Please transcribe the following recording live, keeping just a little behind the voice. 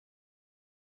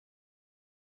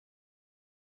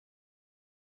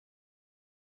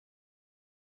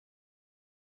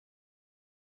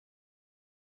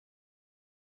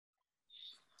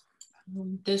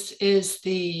This is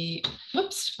the,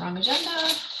 whoops, wrong agenda.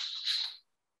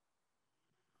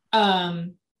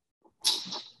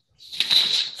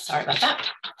 Sorry about that.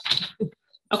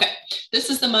 Okay, this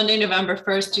is the Monday, November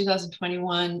 1st,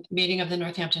 2021 meeting of the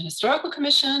Northampton Historical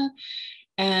Commission.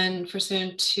 And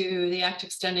pursuant to the act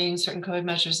extending certain COVID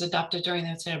measures adopted during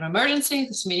the state of emergency,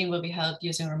 this meeting will be held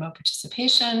using remote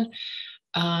participation.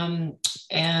 And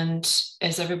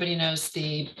as everybody knows,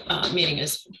 the meeting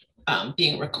is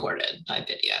being recorded by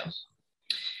video.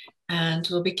 And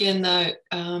we'll begin the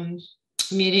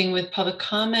meeting with public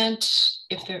comment.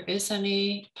 If there is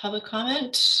any public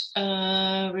comment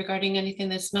regarding anything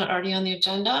that's not already on the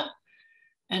agenda.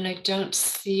 And I don't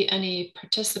see any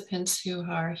participants who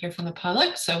are here from the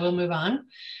public, so we'll move on.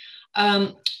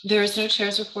 There is no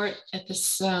chair's report at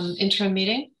this interim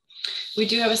meeting. We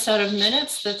do have a set of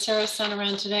minutes that Sarah sent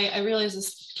around today. I realize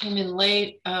this came in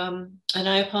late, and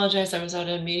I apologize. I was at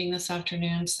a meeting this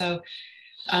afternoon. So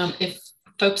if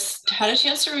folks had a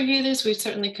chance to review this, we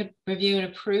certainly could review and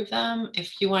approve them.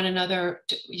 If you want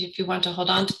to hold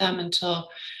on to them until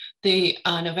the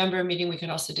November meeting, we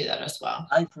could also do that as well.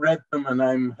 I've read them and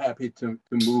I'm happy to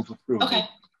move approval. Okay.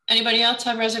 Anybody else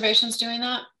have reservations doing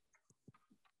that?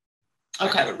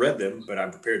 Okay. I haven't read them, but I'm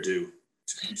prepared to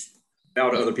bow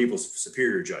to other people's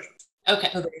superior judgment. Okay.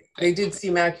 They did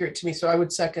seem accurate to me, so I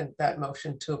would second that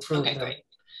motion to approve. Okay, great.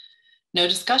 No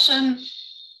discussion.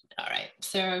 All right,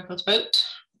 Sarah, let's vote.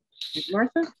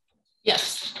 Martha?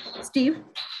 Yes. Steve?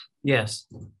 Yes.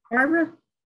 Barbara?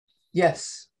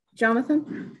 Yes.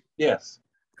 Jonathan? Yes.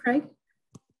 Craig?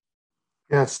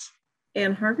 Yes.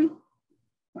 And Harvey?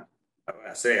 I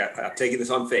say I've taken this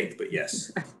on faith, but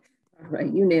yes. All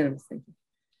right, unanimous. Thank you.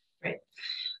 Great.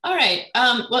 All right.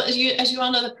 Well, as you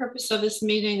all know, the purpose of this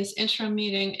meeting, this interim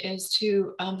meeting, is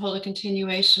to hold a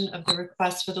continuation of the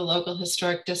request for the local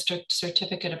historic district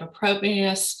certificate of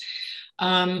appropriateness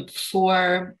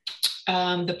for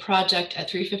the project at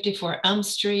 354 Elm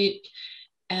Street.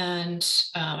 And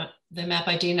the map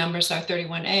ID numbers are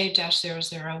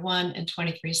 31A-001 and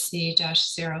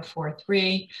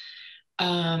 23C-043.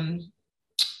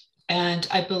 And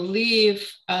I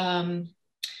believe,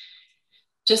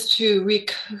 just to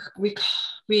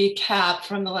recap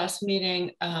from the last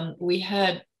meeting, we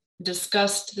had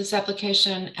discussed this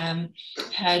application and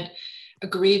had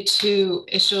agreed to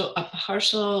issue a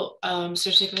partial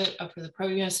certificate of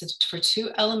appropriateness for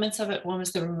two elements of it. One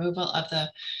was the removal of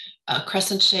the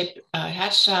crescent-shaped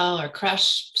hatch shell or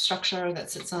crash structure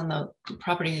that sits on the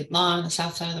property lawn, the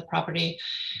south side of the property.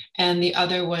 And the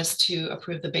other was to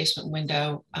approve the basement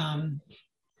window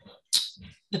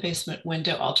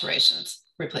alterations,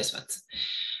 replacements.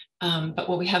 But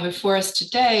what we have before us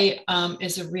today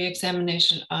is a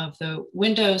re-examination of the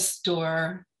windows,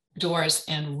 doors,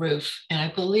 and roof. And I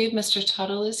believe Mr.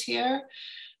 Tuttle is here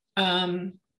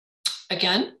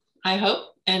again, I hope.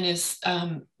 And is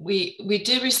we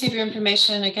did receive your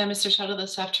information again, Mr. Tuttle,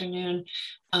 this afternoon.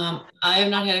 I have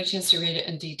not had a chance to read it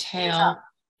in detail.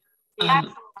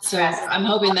 So I'm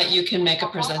hoping that you can make a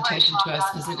presentation to us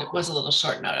because it was a little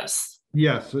short notice.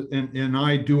 Yes, and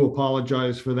I do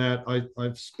apologize for that.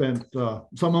 I've spent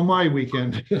some of my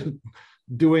weekend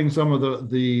doing some of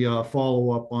the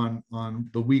follow-up on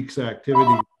the week's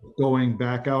activity, going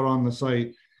back out on the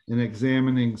site and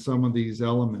examining some of these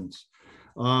elements.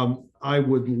 I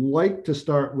would like to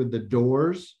start with the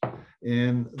doors,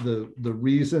 and the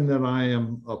reason that I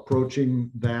am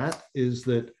approaching that is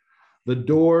that the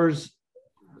doors,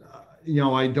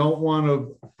 I don't want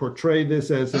to portray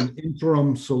this as an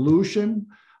interim solution,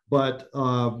 but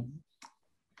a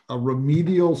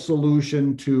remedial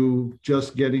solution to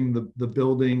just getting the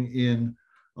building in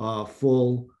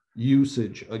full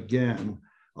usage again.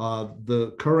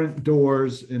 The current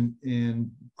doors,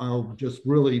 and I'll just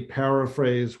really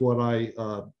paraphrase what I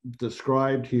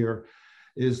described here,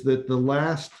 is that the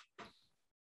last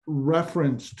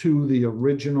reference to the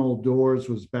original doors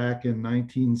was back in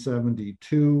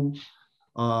 1972.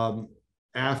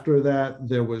 After that,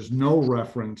 there was no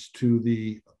reference to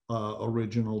the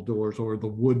original doors or the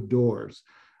wood doors.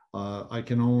 I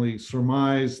can only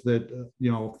surmise that,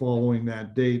 following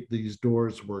that date, these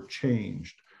doors were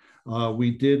changed.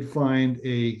 We did find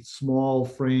a small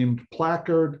framed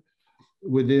placard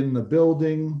within the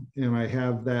building, and I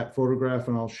have that photograph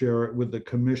and I'll share it with the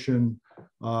commission.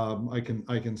 I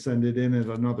can send it in at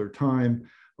another time,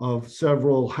 of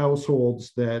several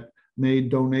households that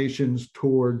made donations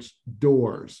towards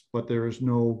doors, but there is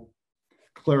no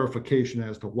clarification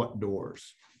as to what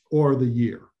doors or the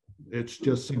year. It's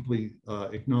just simply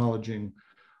acknowledging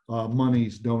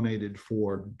monies donated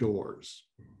for doors.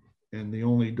 And the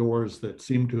only doors that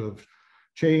seem to have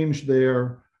changed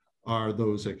there are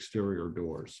those exterior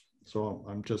doors. So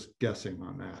I'm just guessing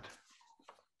on that.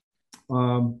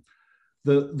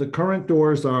 The current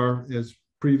doors are, as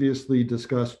previously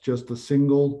discussed, just a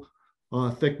single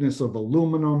thickness of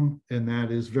aluminum, and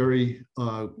that is very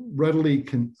readily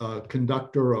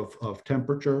conductor of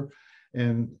temperature.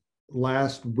 And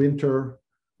last winter,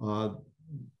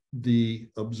 the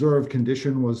observed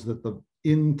condition was that the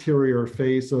interior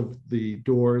face of the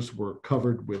doors were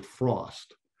covered with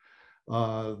frost.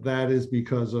 That is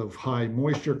because of high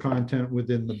moisture content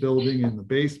within the building in the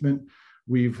basement.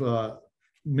 We've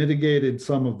mitigated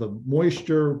some of the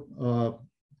moisture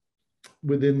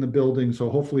within the building, so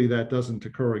hopefully that doesn't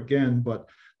occur again, but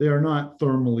they are not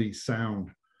thermally sound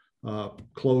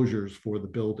closures for the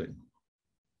building.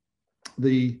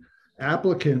 The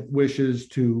applicant wishes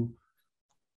to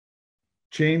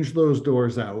change those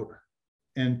doors out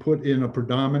and put in a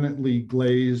predominantly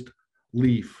glazed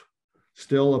leaf,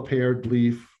 still a paired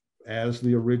leaf as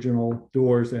the original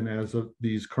doors and as of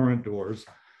these current doors,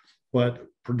 but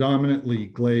predominantly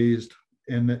glazed,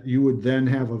 and that you would then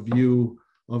have a view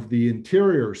of the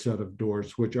interior set of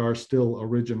doors, which are still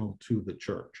original to the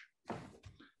church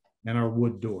and are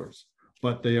wood doors,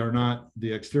 but they are not,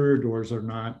 the exterior doors are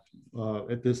not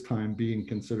at this time being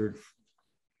considered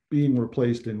being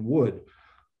replaced in wood.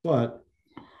 But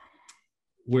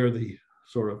where the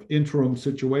sort of interim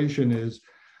situation is,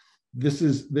 this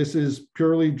is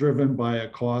purely driven by a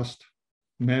cost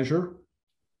measure,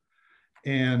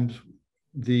 and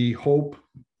the hope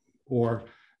or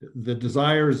the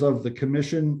desires of the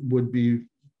commission would be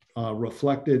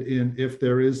reflected in if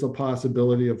there is a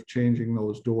possibility of changing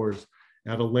those doors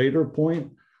at a later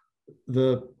point.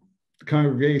 The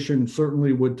congregation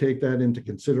certainly would take that into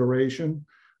consideration.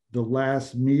 The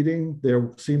last meeting,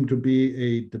 there seemed to be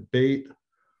a debate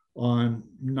on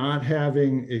not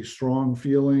having a strong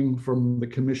feeling from the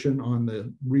commission on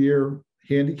the rear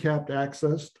handicapped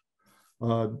access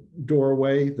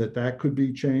doorway, that could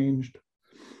be changed.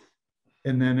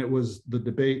 And then the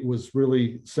debate was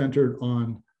really centered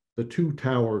on the two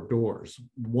tower doors,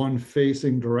 one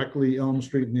facing directly Elm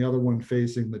Street and the other one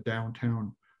facing the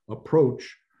downtown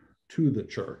approach to the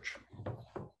church.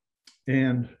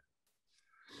 And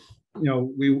you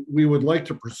know, we would like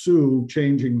to pursue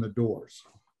changing the doors.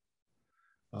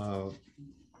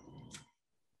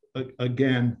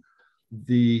 Again,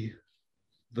 the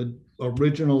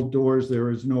original doors, there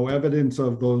is no evidence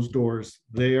of those doors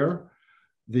there.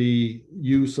 The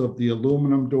use of the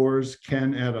aluminum doors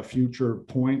can at a future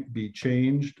point be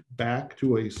changed back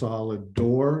to a solid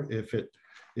door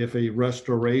if a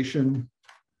restoration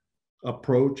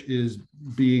approach is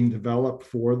being developed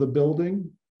for the building.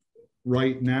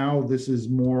 Right now, this is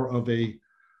more of a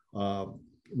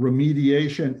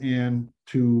remediation and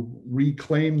to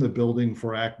reclaim the building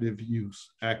for active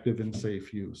use, active and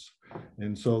safe use.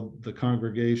 And so the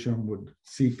congregation would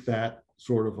seek that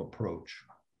sort of approach.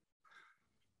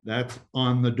 That's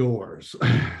on the doors.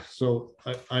 So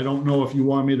I don't know if you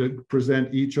want me to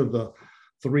present each of the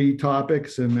three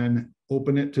topics and then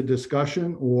open it to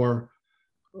discussion, or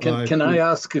Can I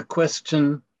ask a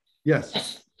question?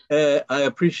 yes. I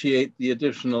appreciate the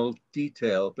additional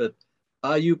detail, but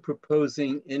are you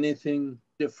proposing anything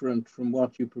different from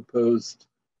what you proposed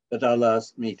at our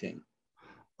last meeting?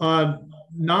 Not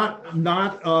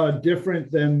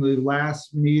different than the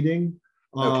last meeting.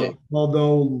 Okay.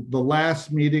 Although the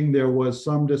last meeting, there was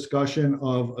some discussion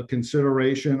of a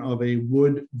consideration of a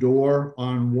wood door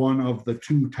on one of the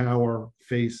two tower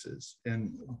faces.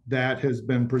 And that has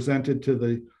been presented to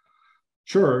the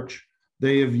church.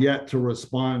 They have yet to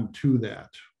respond to that.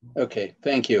 Okay,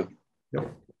 thank you.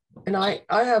 Yep. And I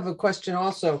have a question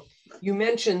also. You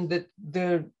mentioned that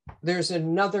there's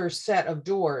another set of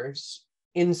doors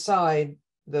inside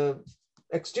the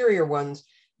exterior ones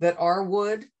that are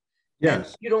wood.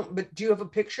 Yes. But do you have a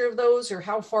picture of those, or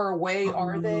how far away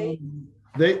are they?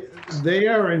 They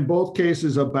are in both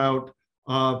cases about,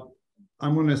 I'm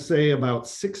going to say about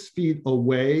 6 feet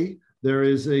away. There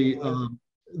is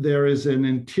an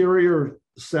interior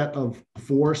set of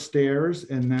 4 stairs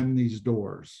and then these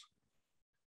doors.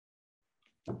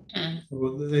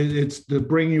 So it's to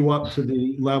bring you up to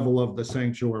the level of the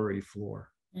sanctuary floor.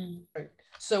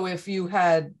 So if you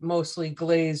had mostly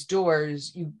glazed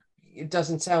doors, it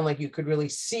doesn't sound like you could really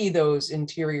see those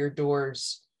interior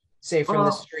doors, say from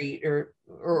the street, or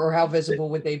how visible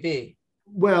would they be?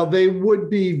 Well, they would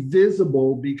be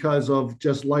visible because of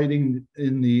just lighting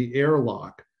in the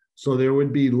airlock. So there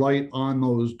would be light on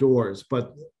those doors,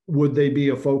 but would they be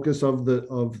a focus of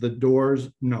the doors?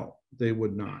 No, they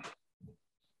would not.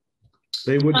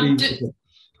 They would be.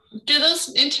 Do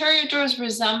those interior doors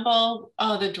resemble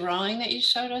the drawing that you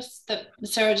showed us that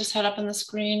Sarah just had up on the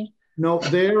screen? No,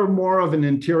 they're more of an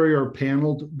interior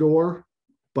paneled door,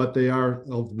 but they are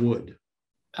of wood.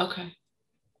 Okay.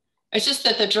 It's just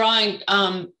that the drawing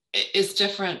is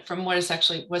different from what was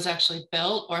actually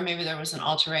built, or maybe there was an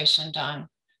alteration done.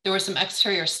 There were some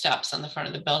exterior steps on the front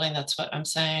of the building. That's what I'm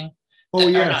saying. Oh,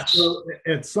 yes. So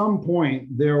at some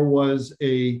point there was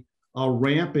a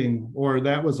ramping, or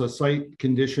that was a site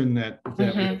condition that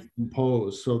was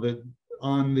imposed, so that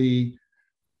on the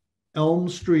Elm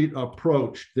Street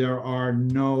approach, there are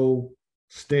no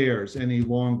stairs any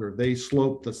longer. They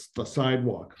slope the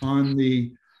sidewalk. On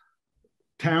the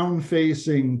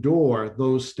town-facing door,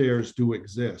 those stairs do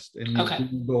exist, and you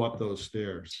can go up those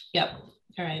stairs. Yep.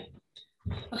 All right.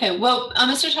 Okay. Well,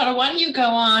 Mr. Tuttle, why don't you go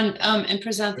on and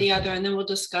present the other, and then we'll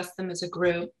discuss them as a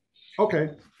group.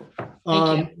 Okay.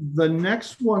 The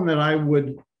next one that I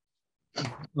would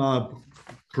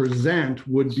present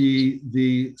would be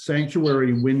the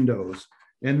sanctuary windows,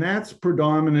 and that's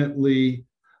predominantly,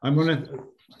 I'm going to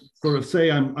sort of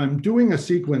say I'm doing a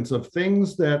sequence of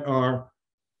things that are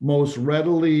most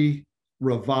readily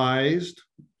revised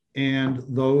and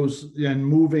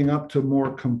moving up to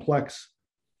more complex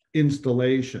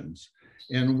installations.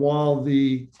 And while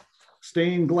the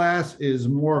stained glass is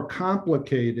more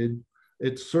complicated,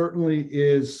 it certainly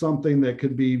is something that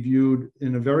could be viewed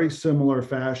in a very similar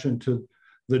fashion to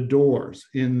the doors,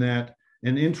 in that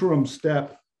an interim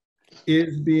step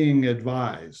is being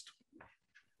advised.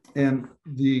 And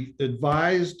the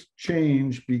advised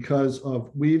change, because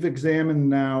of, we've examined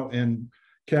now and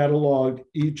cataloged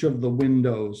each of the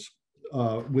windows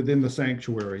within the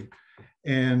sanctuary.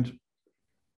 And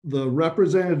the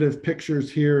representative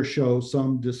pictures here show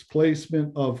some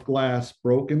displacement of glass,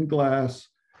 broken glass,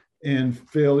 and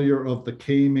failure of the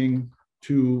caming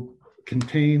to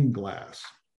contain glass.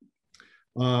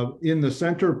 In the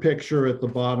center picture at the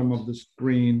bottom of the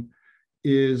screen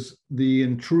is the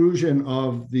intrusion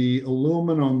of the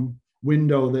aluminum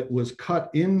window that was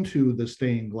cut into the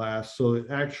stained glass. So it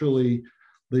actually,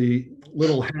 the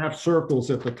little half circles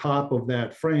at the top of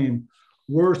that frame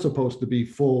were supposed to be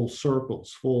full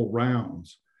circles, full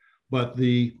rounds. But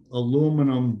the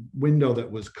aluminum window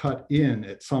that was cut in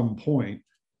at some point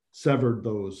severed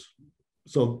those.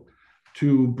 So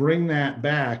to bring that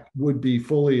back would be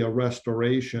fully a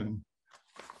restoration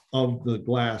of the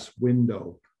glass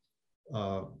window.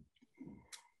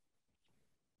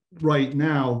 Right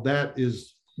now, that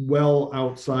is well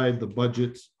outside the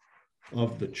budgets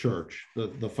of the church,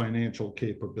 the financial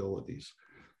capabilities.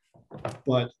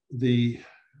 But the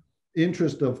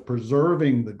interest of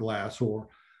preserving the glass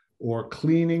or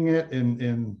cleaning it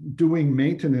and doing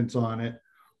maintenance on it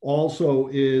also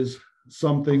is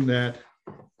something that,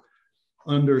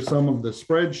 under some of the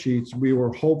spreadsheets, we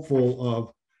were hopeful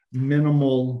of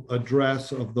minimal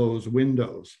address of those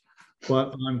windows.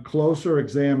 But on closer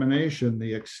examination,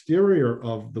 the exterior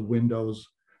of the windows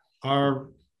are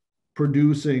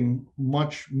producing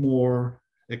much more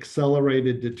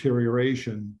accelerated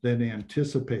deterioration than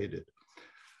anticipated.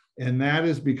 And that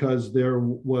is because there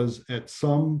was, at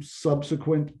some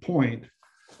subsequent point,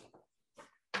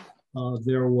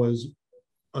 there was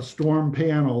a storm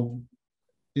panel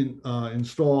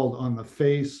installed on the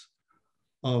face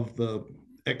of the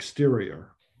exterior.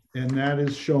 And that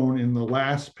is shown in the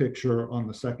last picture on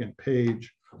the second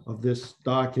page of this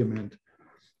document,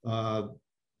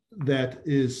 that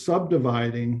is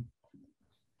subdividing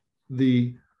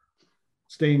the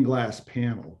stained glass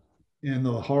panel. And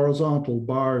the horizontal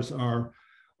bars are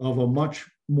of a much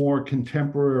more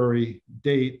contemporary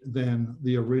date than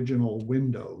the original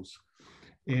windows,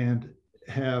 and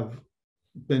have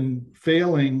been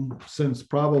failing since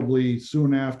probably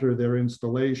soon after their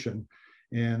installation.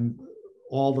 And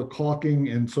all the caulking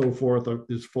and so forth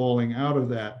is falling out of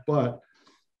that. But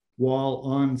while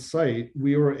on site,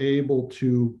 we were able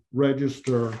to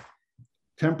register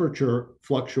temperature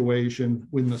fluctuation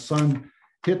when the sun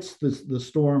hits the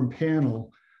storm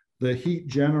panel. The heat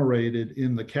generated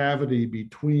in the cavity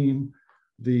between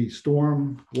the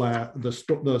storm glass,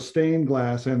 the stained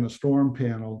glass and the storm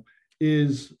panel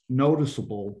is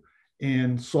noticeable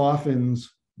and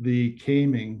softens the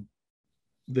caming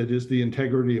that is the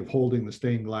integrity of holding the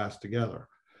stained glass together.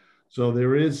 So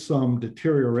there is some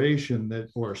deterioration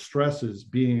or stresses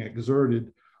being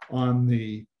exerted on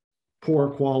the poor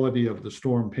quality of the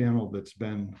storm panel that's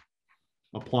been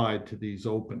applied to these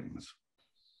openings.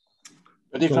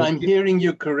 But if I'm hearing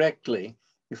you correctly,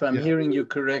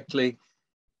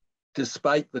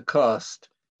 despite the cost,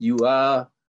 you are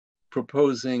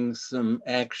proposing some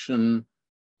action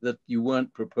that you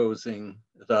weren't proposing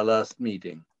at our last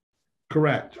meeting.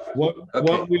 Correct. What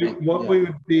Okay.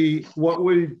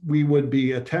 we would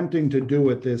be attempting to do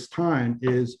at this time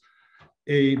is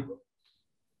a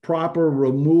proper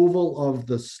removal of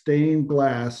the stained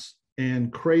glass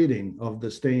and crating of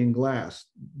the stained glass,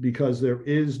 because there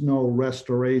is no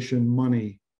restoration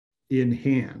money in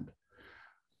hand.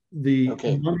 The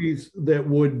monies that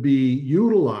would be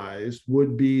utilized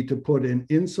would be to put an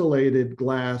insulated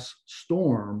glass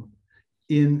storm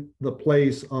in the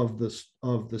place of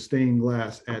the stained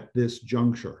glass at this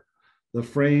juncture, the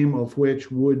frame of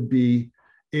which would be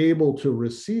able to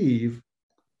receive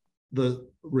the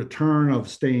return of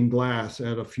stained glass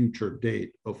at a future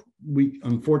date.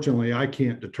 Unfortunately, I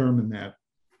can't determine that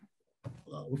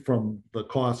from the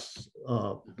costs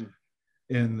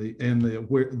and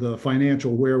the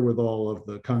financial wherewithal of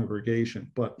the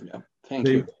congregation, but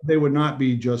they would not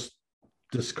be just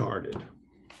discarded.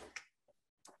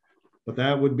 But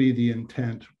that would be the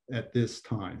intent at this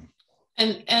time.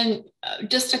 And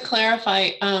just to clarify,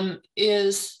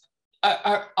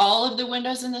 are all of the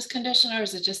windows in this condition, or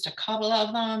is it just a couple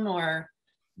of them? Or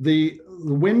the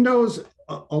windows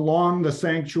along the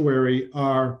sanctuary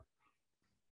are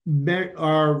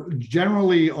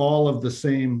generally all of the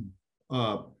same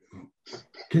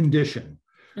condition.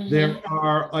 Mm-hmm. There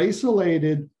are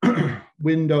isolated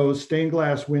windows, stained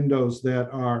glass windows, that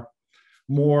are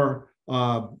more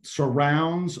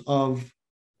surrounds of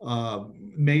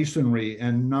masonry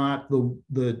and not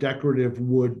the decorative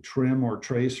wood trim or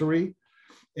tracery.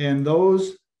 And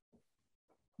those,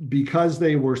 because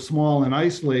they were small and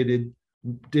isolated,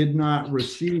 did not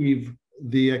receive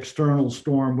the external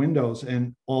storm windows.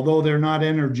 And although they're not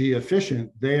energy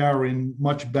efficient, they are in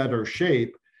much better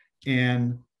shape.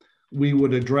 And we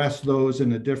would address those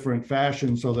in a different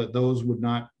fashion so that those would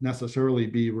not necessarily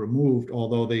be removed,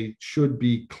 although they should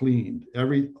be cleaned.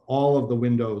 All of the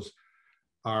windows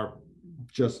are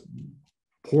just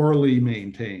poorly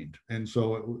maintained. And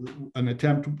so an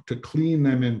attempt to clean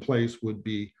them in place would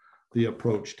be the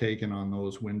approach taken on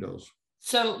those windows.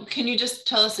 So can you just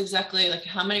tell us exactly like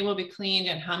how many will be cleaned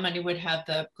and how many would have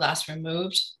the glass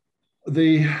removed? What's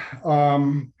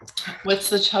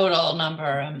the total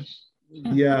number?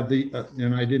 Yeah,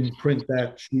 and I didn't print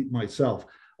that sheet myself.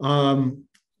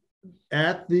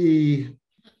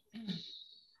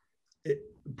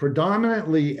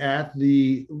 Predominantly at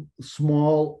the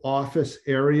small office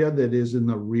area that is in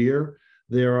the rear,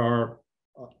 there are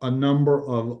a number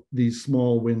of these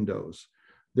small windows.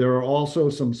 There are also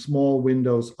some small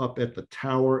windows up at the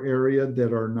tower area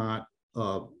that are not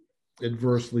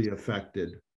adversely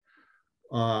affected.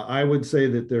 I would say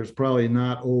that there's probably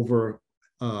not over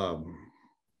 5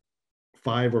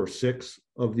 or 6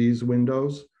 of these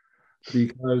windows,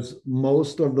 because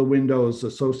most of the windows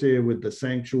associated with the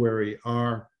sanctuary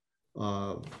are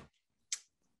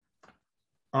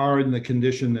in the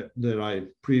condition that I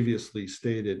previously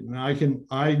stated. And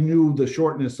I knew the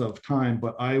shortness of time,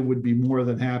 but I would be more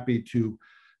than happy to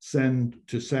send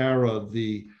to Sarah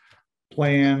the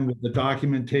plan with the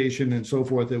documentation and so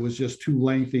forth. It was just too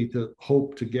lengthy to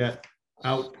hope to get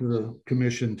out to the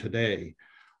commission today.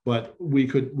 But we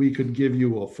could give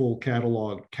you a full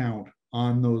catalog count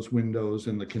on those windows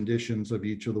and the conditions of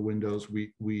each of the windows.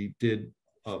 We did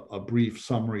a brief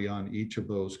summary on each of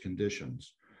those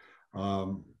conditions.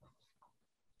 I'm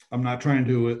not trying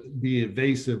to be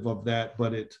evasive of that,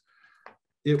 but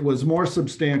it was more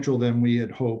substantial than we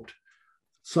had hoped.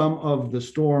 Some of the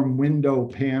storm window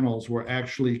panels were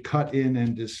actually cut in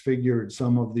and disfigured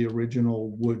some of the original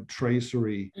wood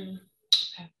tracery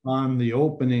on the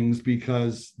openings,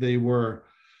 because they were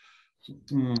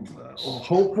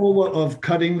hopeful of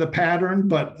cutting the pattern,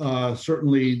 but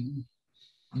certainly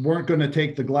weren't going to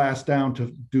take the glass down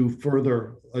to do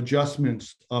further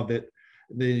adjustments of it.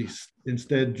 They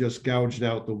instead just gouged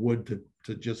out the wood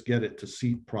to just get it to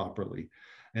seat properly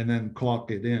and then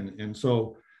caulk it in. And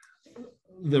so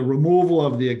the removal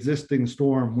of the existing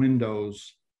storm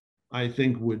windows, I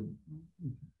think, would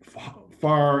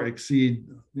far exceed,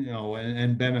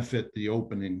 and benefit the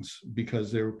openings,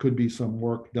 because there could be some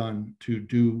work done to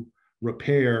do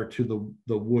repair to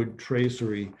the wood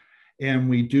tracery. And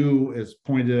we do, as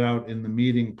pointed out in the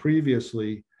meeting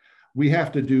previously, we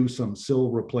have to do some sill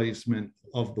replacement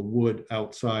of the wood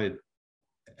outside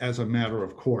as a matter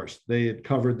of course. They had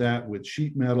covered that with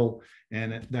sheet metal,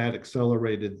 and that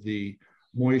accelerated the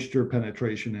moisture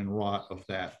penetration and rot of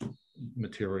that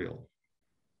material.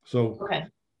 So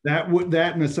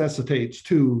that necessitates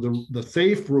too the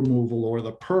safe removal or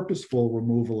the purposeful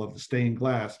removal of the stained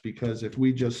glass, because if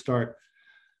we just start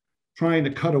trying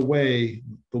to cut away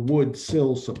the wood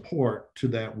sill support to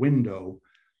that window,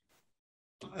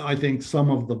 I think some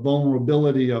of the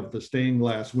vulnerability of the stained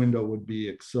glass window would be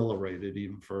accelerated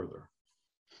even further.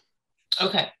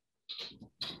 Okay.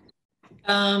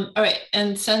 All right,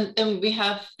 and we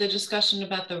have the discussion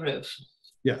about the roof.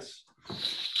 Yes.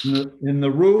 In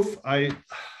the roof,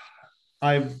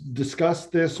 I've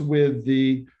discussed this with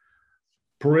the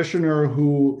parishioner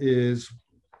who is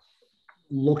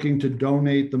looking to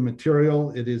donate the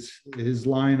material. It is his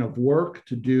line of work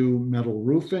to do metal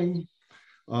roofing.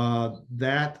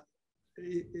 That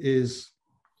is,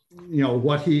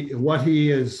 what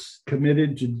he is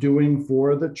committed to doing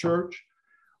for the church.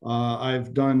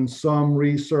 I've done some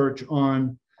research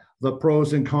on the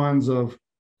pros and cons of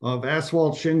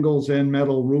asphalt shingles and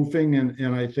metal roofing,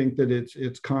 and I think that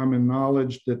it's common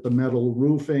knowledge that the metal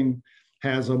roofing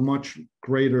has a much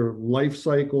greater life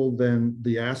cycle than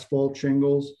the asphalt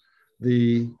shingles.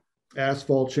 The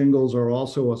asphalt shingles are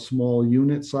also a small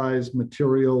unit size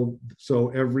material, so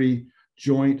every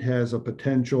joint has a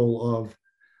potential of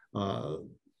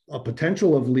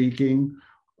leaking.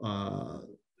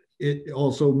 It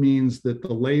also means that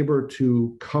the labor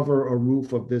to cover a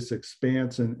roof of this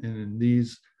expanse and in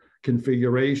these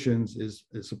configurations is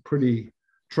a pretty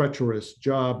treacherous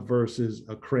job versus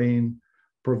a crane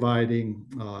providing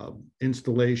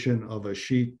installation of a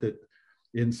sheet that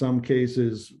in some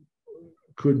cases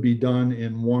could be done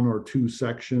in 1 or 2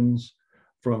 sections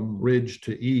from ridge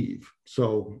to eave.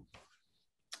 So,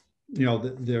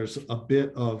 there's a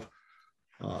bit of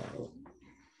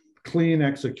clean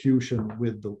execution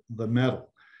with the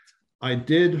metal. I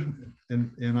did,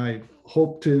 and I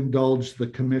hope to indulge the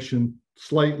commission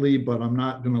slightly, but I'm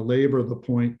not going to labor the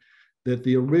point that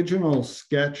the original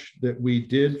sketch that we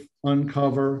did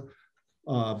uncover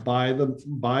by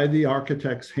the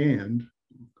architect's hand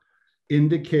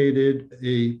indicated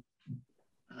a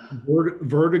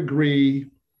verdigris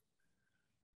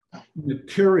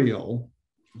material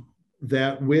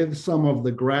that, with some of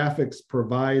the graphics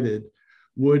provided,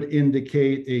 would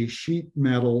indicate a sheet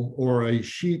metal or a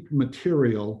sheet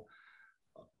material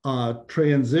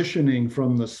transitioning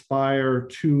from the spire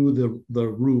to the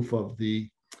roof of the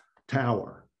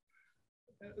tower.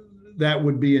 That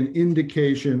would be an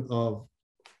indication of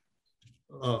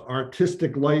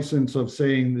artistic license of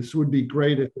saying this would be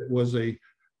great if it was a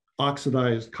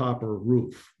oxidized copper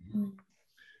roof.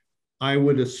 I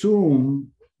would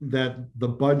assume that the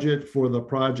budget for the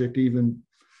project even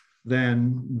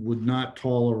then would not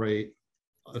tolerate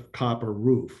a copper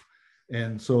roof.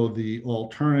 And so the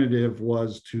alternative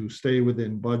was to stay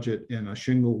within budget, and a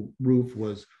shingle roof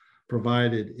was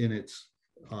provided in its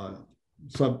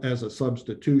as a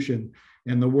substitution.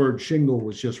 And the word shingle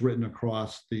was just written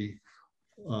across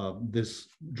this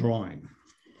drawing.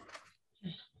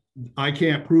 I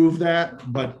can't prove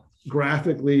that, but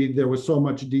graphically there was so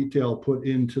much detail put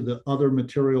into the other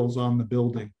materials on the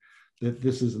building that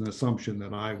this is an assumption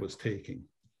that I was taking.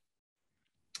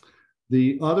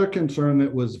 The other concern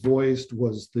that was voiced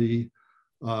was the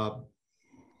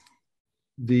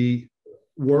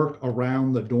work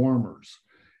around the dormers.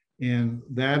 And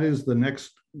that is the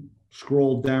next,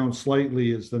 scroll down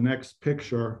slightly, is the next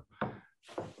picture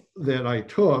that I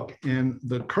took. And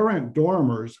the current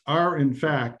dormers are, in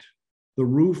fact, the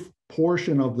roof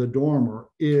portion of the dormer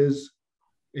is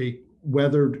a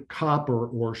weathered copper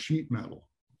or sheet metal.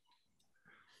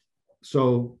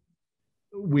 So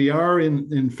we are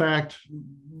in fact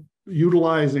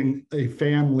utilizing a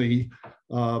family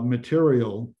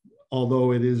material,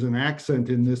 although it is an accent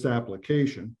in this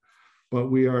application, but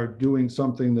we are doing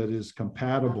something that is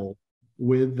compatible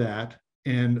with that.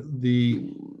 And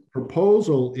the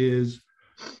proposal is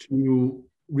to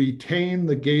retain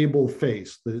the gable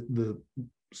face, the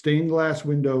stained glass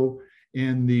window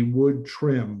and the wood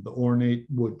trim, the ornate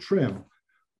wood trim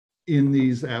in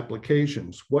these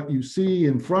applications. What you see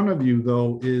in front of you,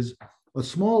 though, is a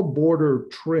small border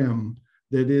trim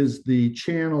that is the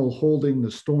channel holding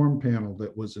the storm panel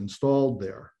that was installed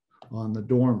there on the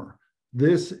dormer.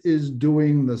 This is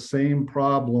doing the same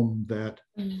problem that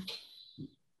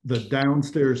the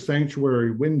downstairs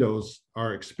sanctuary windows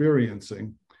are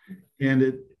experiencing.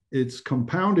 And it's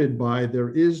compounded by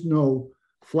there is no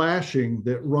flashing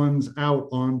that runs out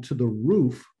onto the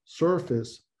roof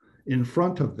surface in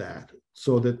front of that,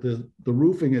 so that the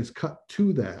roofing is cut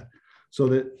to that, so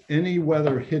that any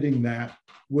weather hitting that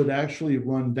would actually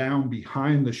run down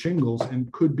behind the shingles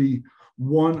and could be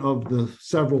one of the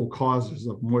several causes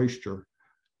of moisture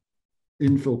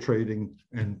infiltrating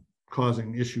and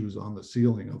causing issues on the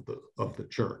ceiling of the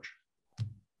church.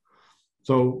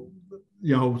 So,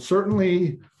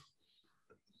 certainly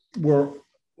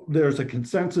there's a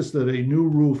consensus that a new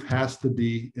roof has to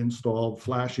be installed,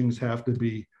 flashings have to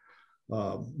be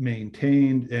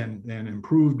maintained and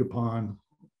improved upon.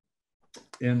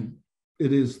 And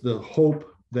it is the hope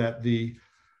that the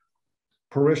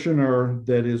parishioner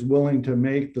that is willing to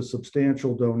make the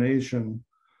substantial donation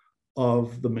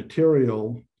of the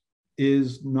material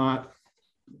is not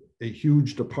a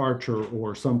huge departure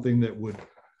or something that would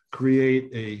create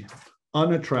a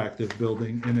unattractive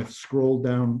building. And if scroll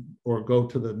down or go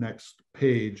to the next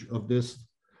page of this,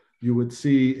 you would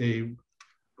see a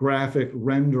graphic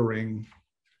rendering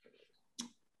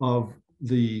of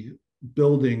the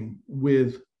building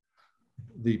with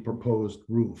the proposed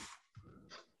roof.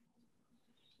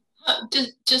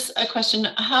 Just a question,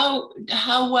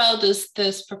 how well does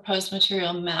this proposed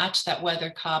material match that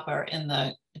weathered copper in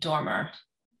the dormer?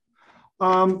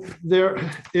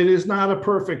 It is not a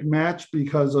perfect match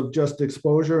because of just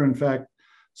exposure. In fact,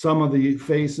 some of the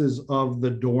faces of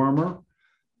the dormer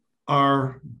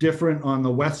are different on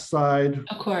the west side,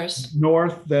 Of course.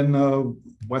 north than the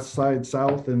west side,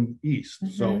 south and east.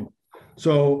 Mm-hmm.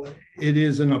 So it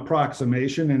is an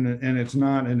approximation, and it's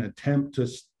not an attempt to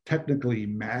technically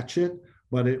match it,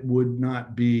 but it would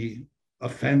not be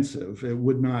offensive. It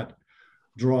would not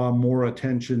draw more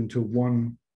attention to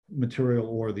one material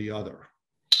or the other.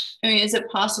 I mean, is it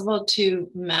possible to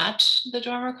match the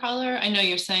dormer color? I know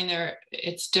you're saying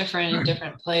it's different in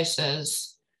different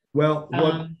places. Well,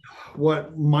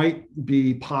 what might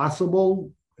be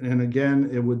possible, and again,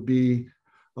 it would be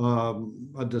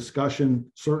a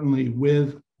discussion certainly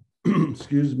with,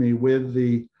 excuse me, with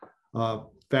the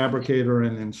fabricator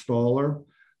and installer,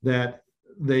 that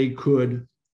they could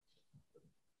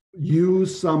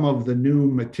use some of the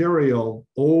new material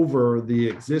over the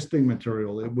existing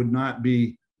material. It would not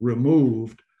be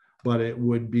removed, but it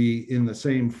would be in the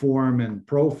same form and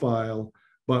profile,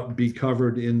 but be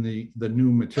covered in the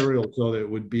new material, so that it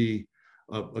would be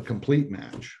a complete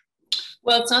match.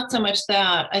 Well, it's not so much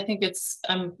that. I think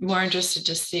I'm more interested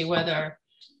to see whether,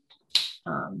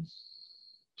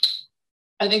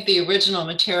 I think the original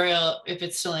material, if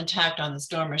it's still intact on this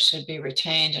dormer, should be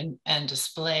retained and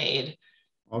displayed.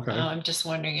 Okay. I'm just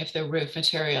wondering if the roof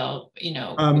material,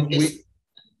 is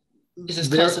as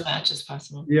there- close a match as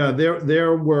possible. Yeah,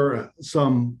 there were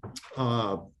some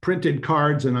printed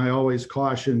cards, and I always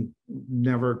caution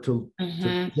never to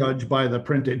judge by the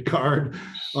printed card.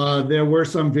 There were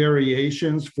some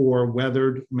variations for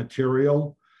weathered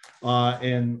material,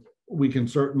 and we can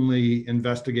certainly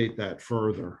investigate that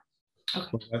further.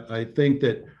 Okay. But I think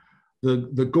that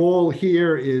the goal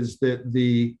here is that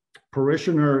the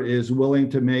parishioner is willing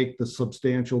to make the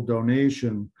substantial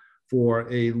donation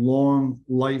for a long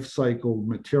life cycle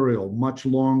material, much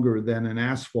longer than an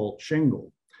asphalt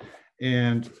shingle.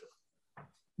 And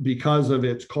because of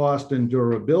its cost and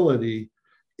durability,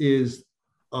 is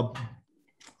a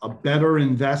better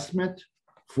investment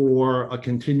for a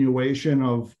continuation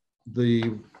of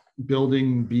the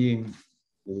building being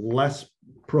less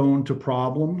prone to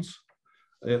problems,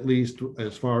 at least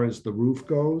as far as the roof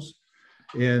goes.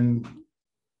 And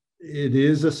it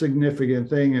is a significant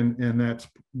thing, and that's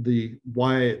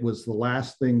why it was the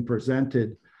last thing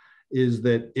presented, is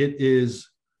that it is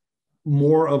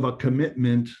more of a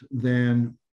commitment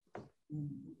than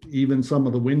even some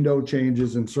of the window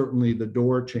changes and certainly the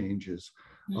door changes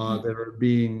that are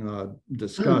being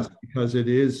discussed, because it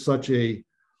is such a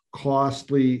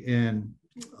costly and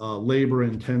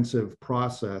labor-intensive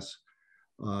process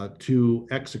to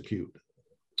execute.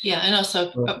 Yeah, and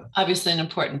also obviously an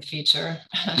important feature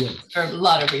Yes. for a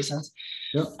lot of reasons.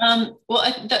 Yep.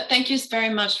 Well, thank you very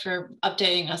much for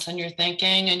updating us on your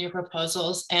thinking and your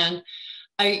proposals. And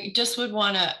I just would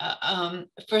want to,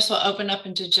 first of all, open up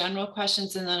into general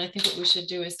questions, and then I think what we should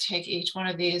do is take each one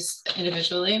of these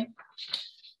individually.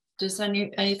 Does any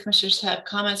commissioners have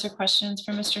comments or questions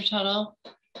for Mr. Tuttle?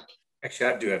 Actually,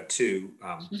 I do have two.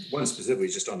 One specifically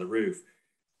just on the roof.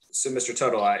 So, Mr.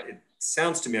 Tuttle, it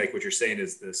sounds to me like what you're saying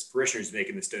is this parishioner is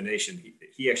making this donation.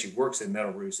 He actually works in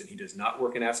metal roofs, and he does not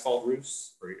work in asphalt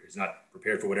roofs, or is not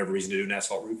prepared for whatever reason to do an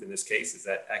asphalt roof in this case. Is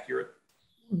that accurate?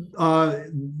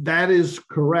 That is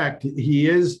correct. He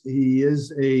is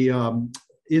in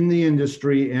the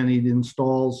industry, and he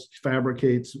installs,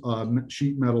 fabricates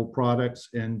sheet metal products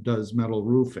and does metal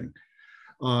roofing.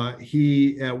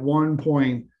 He at one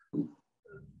point,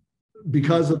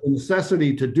 because of the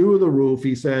necessity to do the roof,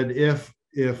 he said if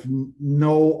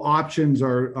no options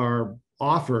are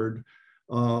offered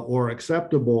or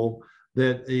acceptable,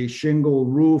 that a shingle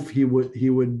roof, he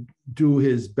would do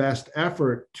his best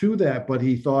effort to that, but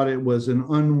he thought it was an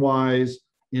unwise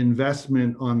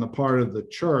investment on the part of the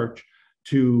church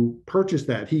to purchase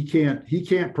that. He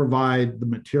can't provide the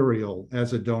material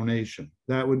as a donation.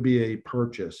 That would be a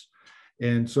purchase.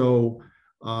 And so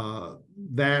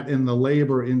that and the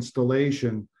labor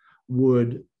installation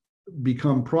would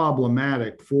become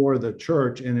problematic for the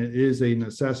church, and it is a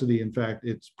necessity. In fact,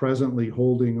 it's presently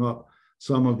holding up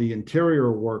some of the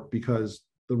interior work because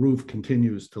the roof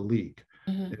continues to leak.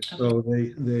 Mhm. So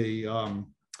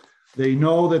they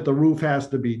know that the roof has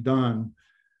to be done.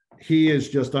 He is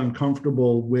just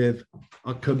uncomfortable with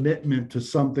a commitment to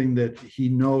something that he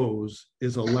knows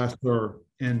is a lesser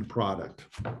end product.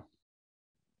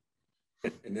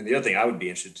 And then the other thing I would be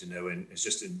interested to know, and it's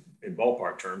just in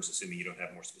ballpark terms, assuming you don't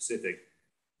have more specific,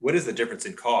 what is the difference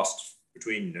in cost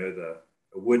between, the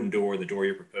wooden door, the door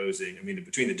you're proposing? I mean,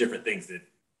 between the different things that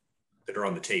are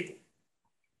on the table,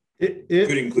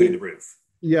 including the roof.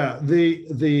 Yeah,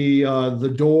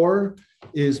 the door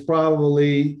is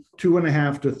probably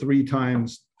 2.5 to 3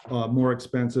 times more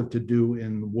expensive to do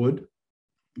in wood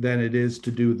than it is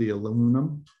to do the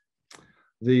aluminum.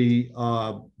 The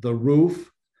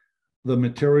roof, the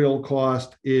material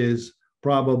cost is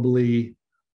probably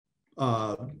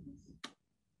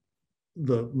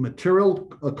the material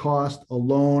cost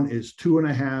alone is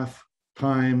 2.5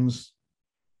 times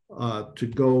to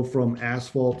go from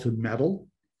asphalt to metal.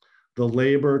 The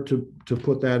labor to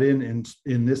put that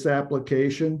in this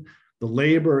application, the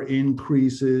labor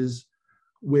increases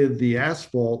with the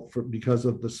asphalt because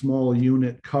of the small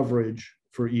unit coverage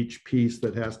for each piece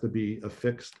that has to be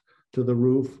affixed to the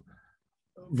roof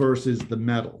versus the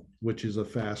metal, which is a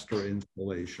faster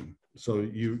installation. So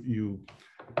you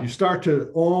start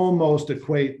to almost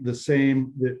equate the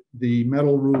same, that the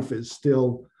metal roof is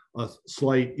still a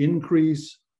slight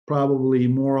increase, probably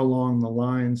more along the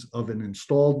lines of an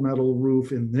installed metal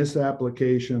roof in this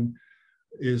application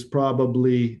is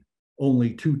probably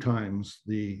only 2 times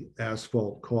the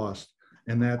asphalt cost.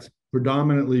 And that's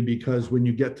predominantly because when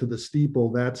you get to the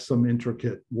steeple, that's some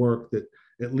intricate work that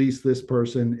at least this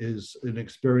person is an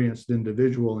experienced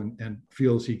individual and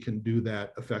feels he can do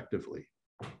that effectively.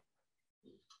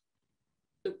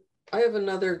 I have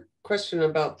another question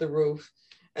about the roof,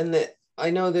 and that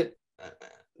I know that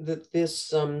this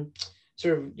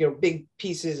sort of big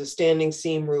pieces, a standing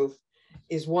seam roof,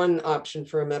 is one option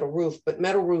for a metal roof, but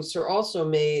metal roofs are also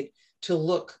made to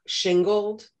look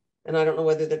shingled, and I don't know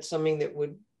whether that's something that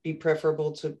would be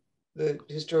preferable to the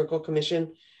Historical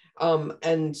Commission.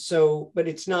 And so, but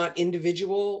it's not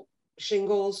individual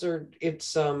shingles, or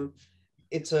it's a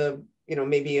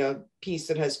maybe a piece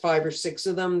that has 5 or 6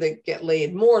 of them that get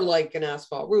laid more like an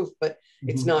asphalt roof, but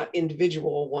it's not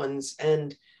individual ones.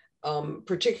 And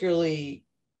particularly,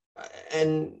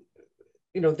 and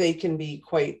they can be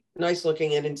quite nice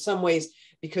looking, and in some ways,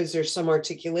 because there's some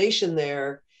articulation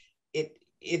there,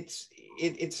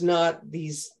 it's not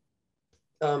these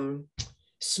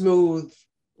smooth,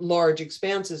 large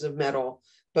expanses of metal,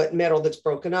 but metal that's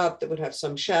broken up that would have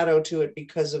some shadow to it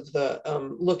because of the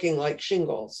looking like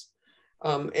shingles.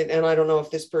 And I don't know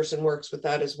if this person works with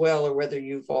that as well, or whether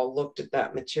you've all looked at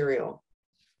that material.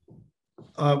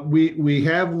 We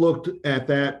have looked at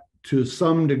that to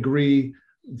some degree.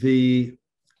 The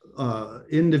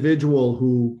individual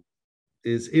who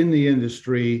is in the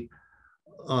industry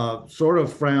sort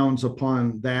of frowns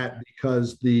upon that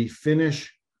because the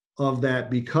finish of that,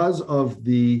 because of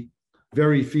the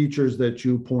very features that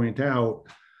you point out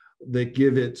that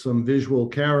give it some visual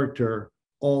character,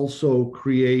 also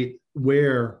create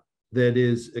wear that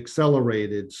is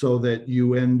accelerated, so that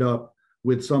you end up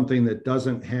with something that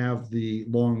doesn't have the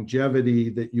longevity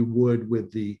that you would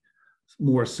with the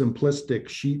more simplistic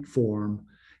sheet form.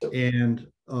 And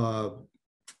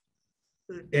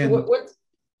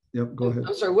yep, go ahead.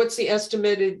 I'm sorry, what's the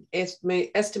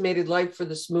estimated life for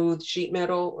the smooth sheet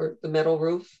metal or the metal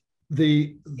roof?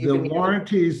 The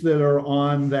warranties that are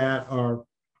on that are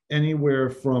anywhere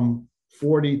from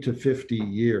 40 to 50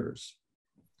 years.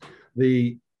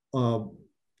 The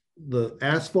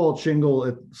asphalt shingle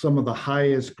at some of the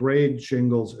highest grade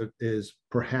shingles is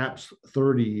perhaps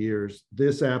 30 years.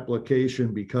 This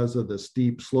application, because of the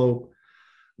steep slope,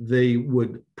 they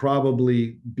would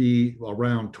probably be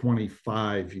around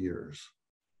 25 years,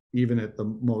 even at the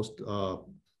most, the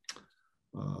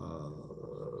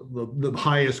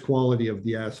highest quality of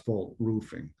the asphalt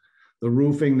roofing. The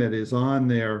roofing that is on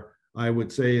there, I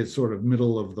would say, is sort of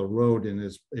middle of the road and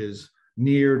is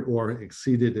neared or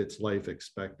exceeded its life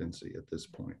expectancy at this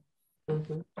point.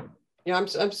 Mm-hmm. Yeah, I'm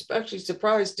actually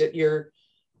surprised at your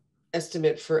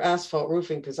estimate for asphalt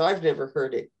roofing, because I've never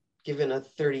heard it given a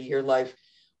 30-year life.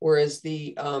 Whereas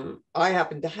I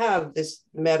happen to have this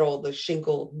metal, the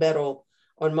shingled metal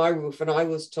on my roof, and I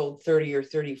was told 30 or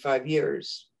 35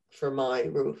 years for my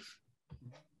roof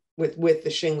with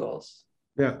the shingles.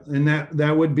 Yeah, and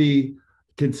that would be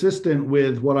consistent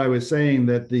with what I was saying,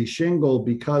 that the shingle,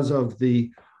 because of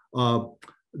the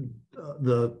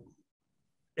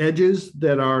edges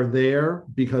that are there,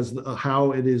 because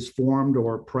how it is formed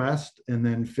or pressed and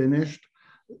then finished,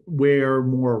 wear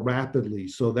more rapidly.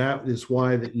 So that is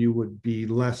why that you would be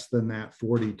less than that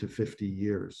 40 to 50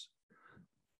 years.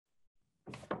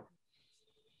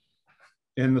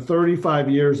 And the 35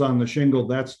 years on the shingle,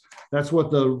 that's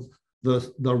what the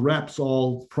reps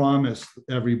all promised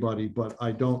everybody, but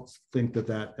I don't think that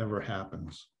that ever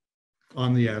happens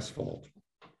on the asphalt.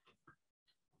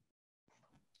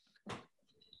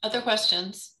 Other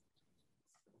questions?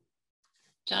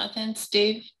 Jonathan,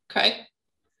 Steve, Craig?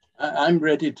 I'm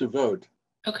ready to vote.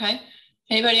 Okay.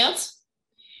 Anybody else?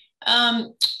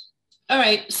 All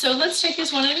right. So let's take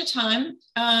this one at a time.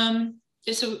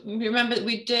 So remember,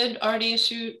 we did already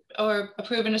issue or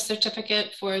approve a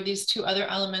certificate for these two other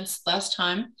elements last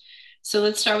time. So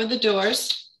let's start with the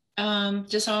doors.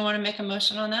 Does someone want to make a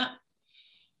motion on that?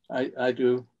 I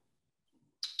do.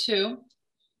 Two.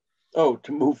 Oh,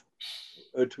 to move,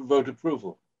 to vote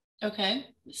approval. Okay.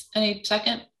 Any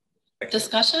second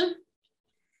discussion?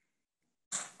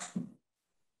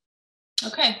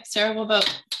 Okay, Sarah will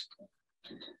vote.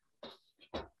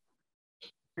 All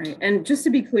right, and just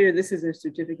to be clear, this is a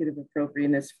certificate of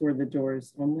appropriateness for the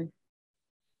doors only?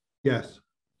 Yes.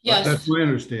 Yes. That's my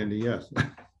understanding, yes.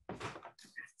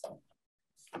 All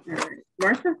right,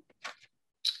 Martha?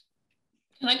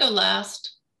 Can I go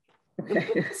last?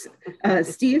 Okay.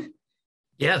 Steve?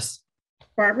 Yes.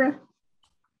 Barbara?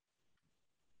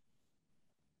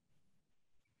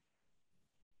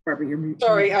 Barbara, you're muted.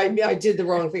 Sorry, I did the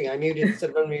wrong thing. I muted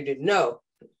instead of unmuted. No.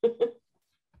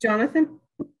 Jonathan?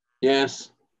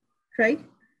 Yes. Craig?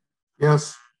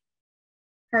 Yes.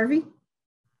 Harvey?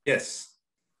 Yes.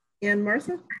 And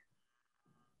Martha?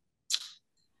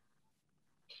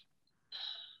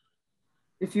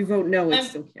 If you vote no, it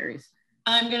still carries.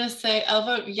 I'm going to say I'll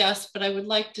vote yes, but I would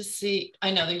like to see,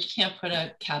 I know that you can't put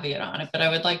a caveat on it, but I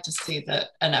would like to see that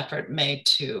an effort made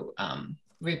to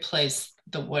replace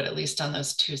the wood, at least on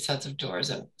those two sets of doors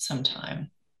at some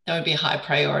time. That would be a high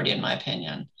priority in my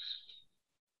opinion.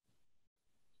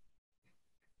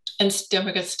 And don't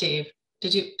forget Steve.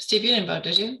 Steve, you didn't vote,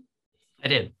 did you? I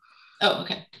did. Oh,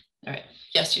 okay. All right.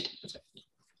 Yes, you did. That's right.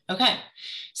 Okay.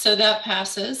 So that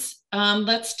passes.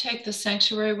 Let's take the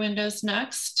sanctuary windows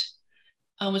next.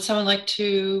 Would someone like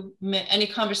to make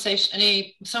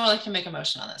someone like to make a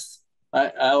motion on this?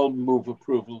 I'll move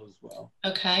approval as well.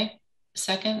 Okay.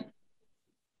 Second.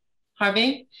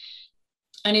 Harvey,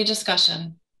 any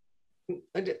discussion?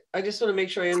 I just want to make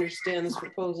sure I understand this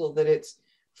proposal, that it's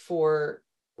for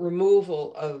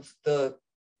removal of the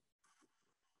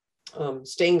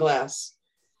stained glass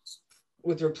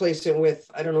with replacement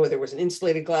with, I don't know whether it was an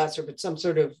insulated glass or but some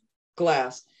sort of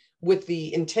glass, with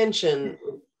the intention,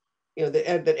 you know,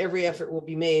 that every effort will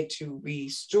be made to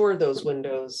restore those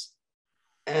windows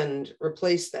and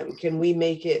replace them. Can we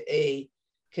make it a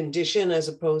condition as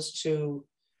opposed to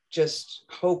just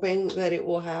hoping that it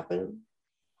will happen?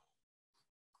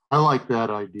 I like that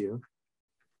idea. And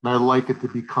I'd like it to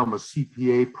become a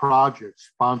CPA project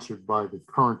sponsored by the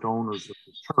current owners of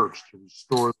the church to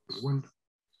restore the window.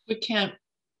 We can't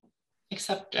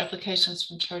accept applications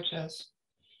from churches.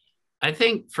 I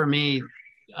think for me,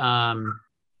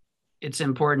 it's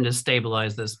important to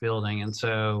stabilize this building. And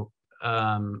so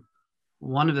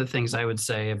one of the things I would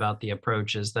say about the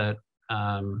approach is that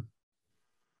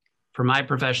from my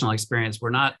professional experience,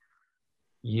 we're not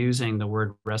using the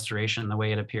word restoration the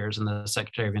way it appears in the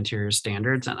Secretary of Interior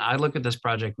standards. And I look at this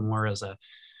project more as a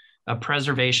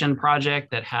preservation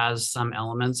project that has some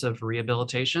elements of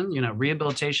rehabilitation. You know,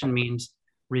 rehabilitation means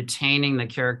retaining the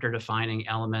character defining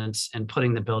elements and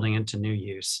putting the building into new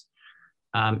use.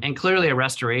 And clearly a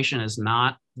restoration is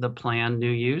not the planned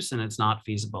new use and it's not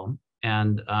feasible.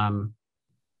 And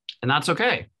that's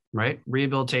okay, right?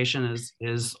 Rehabilitation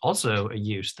is also a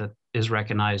use that is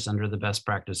recognized under the best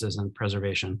practices in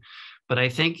preservation. But I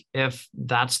think if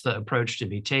that's the approach to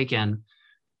be taken,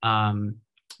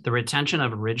 the retention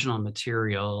of original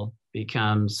material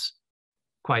becomes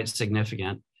quite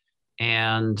significant.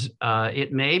 And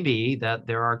it may be that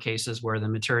there are cases where the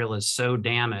material is so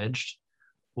damaged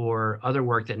or other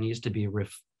work that needs to be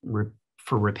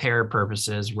for repair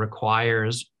purposes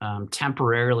requires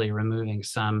temporarily removing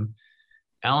some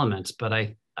elements. But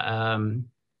I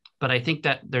think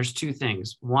that there's two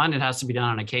things. One, it has to be done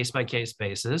on a case-by-case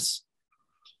basis,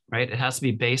 right? It has to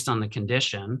be based on the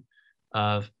condition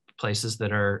of places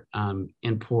that are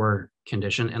in poor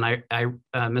condition. And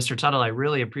Mr. Tuttle, I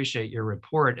really appreciate your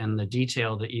report and the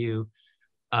detail that you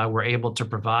were able to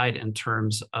provide in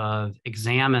terms of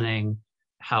examining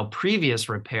how previous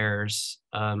repairs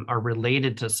are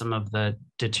related to some of the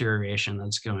deterioration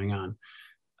that's going on.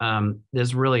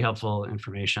 Is really helpful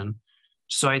information.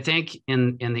 So I think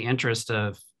in the interest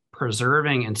of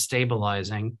preserving and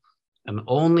stabilizing,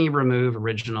 only remove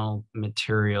original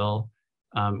material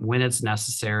when it's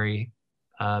necessary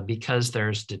because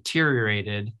there's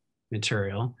deteriorated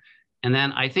material. And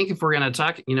then I think if we're going to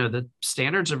talk, the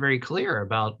standards are very clear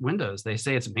about windows. They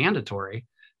say it's mandatory.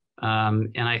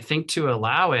 And I think to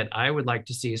allow it, I would like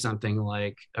to see something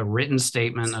like a written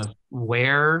statement of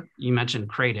where, you mentioned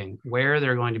crating, where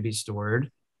they're going to be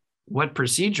stored, what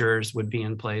procedures would be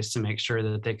in place to make sure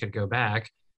that they could go back,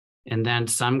 and then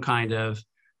some kind of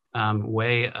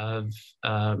way of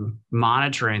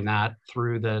monitoring that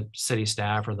through the city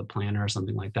staff or the planner or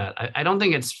something like that. I don't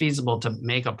think it's feasible to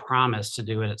make a promise to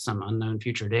do it at some unknown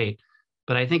future date,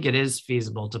 but I think it is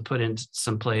feasible to put in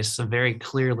some place some very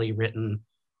clearly written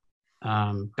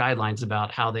guidelines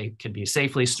about how they could be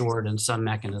safely stored and some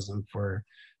mechanism for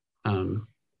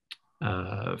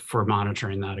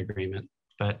monitoring that agreement.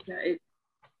 But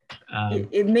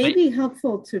it may be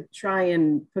helpful to try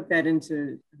and put that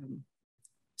into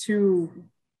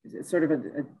sort of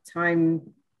a time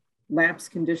lapse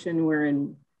condition, where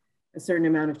in a certain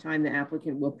amount of time the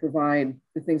applicant will provide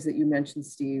the things that you mentioned,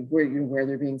 Steve, where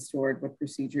they're being stored, what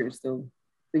procedures they'll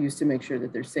use to make sure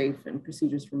that they're safe, and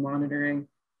procedures for monitoring.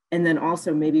 And then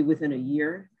also maybe within a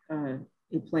year, a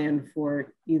plan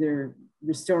for either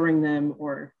restoring them,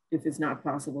 or if it's not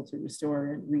possible to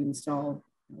restore and reinstall,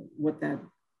 what the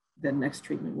next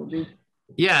treatment will be.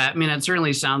 Yeah, I mean, it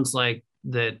certainly sounds like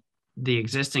that the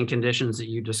existing conditions that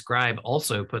you describe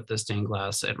also put the stained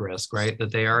glass at risk, right?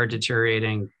 That they are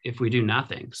deteriorating if we do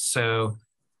nothing. So,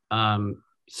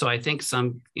 so I think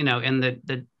some, and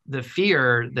the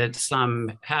fear that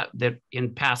some have that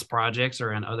in past projects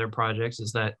or in other projects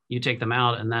is that you take them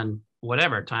out and then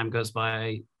whatever, time goes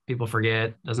by, people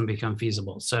forget, doesn't become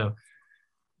feasible. So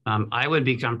I would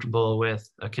be comfortable with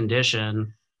a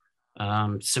condition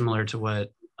similar to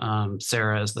what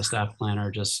Sarah, as the staff planner,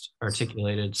 just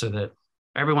articulated, so that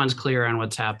everyone's clear on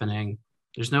what's happening.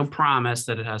 There's no promise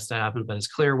that it has to happen, but it's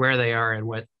clear where they are and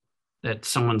that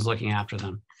someone's looking after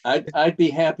them. I'd be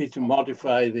happy to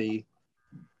modify the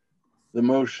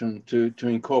motion to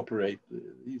incorporate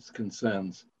these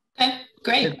concerns. Okay,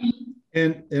 great.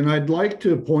 And I'd like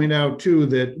to point out too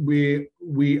that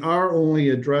we are only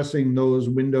addressing those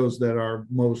windows that are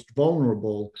most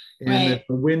vulnerable, and that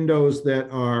the windows that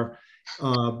are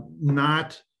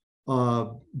not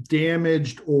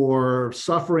damaged or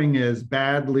suffering as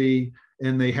badly,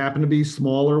 and they happen to be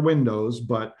smaller windows,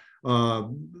 but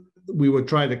we would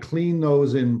try to clean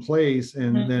those in place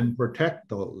and then protect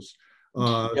those.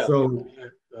 So,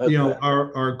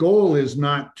 our goal is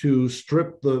not to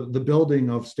strip the building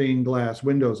of stained glass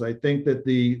windows. I think that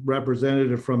the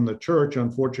representative from the church,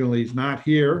 unfortunately, is not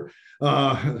here,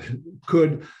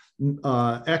 could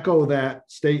echo that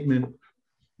statement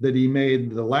that he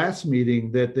made the last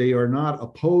meeting, that they are not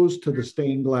opposed to the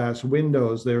stained glass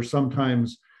windows. They're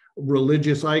sometimes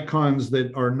religious icons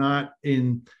that are not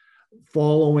in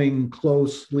following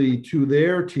closely to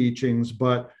their teachings,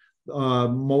 but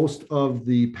most of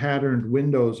the patterned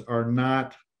windows are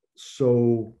not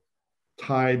so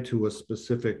tied to a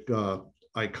specific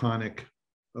iconic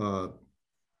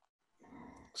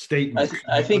statement.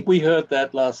 I think we heard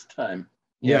that last time.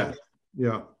 Yeah.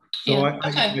 So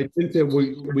I think that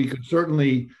we could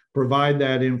certainly provide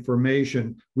that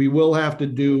information. We will have to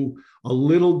do a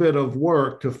little bit of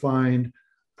work to find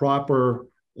proper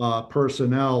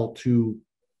personnel to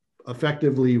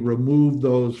effectively remove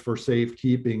those for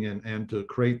safekeeping and to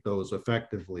create those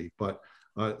effectively. But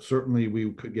certainly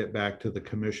we could get back to the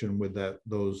commission with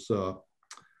those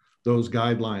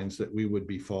guidelines that we would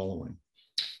be following.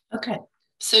 Okay.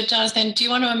 So Jonathan, do you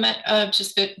want to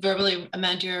just verbally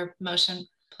amend your motion,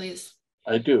 please?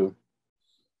 I do.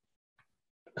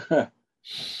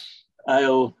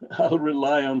 I'll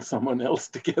rely on someone else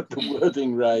to get the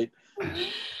wording right.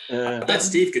 I bet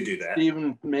Steve could do that.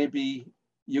 Stephen, maybe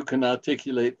you can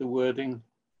articulate the wording.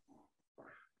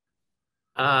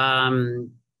 To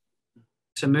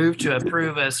move to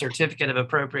approve a certificate of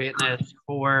appropriateness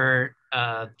for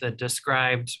the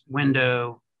described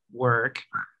window work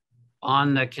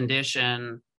on the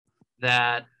condition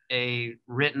that a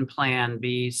written plan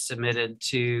be submitted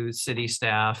to city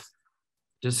staff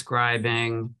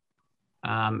describing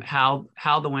how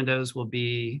the windows will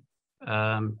be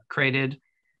created,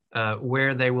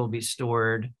 where they will be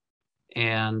stored,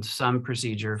 and some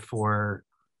procedure for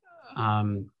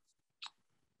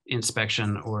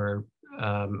inspection or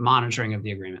monitoring of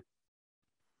the agreement.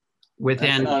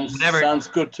 Within Sounds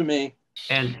good to me.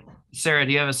 And Sarah,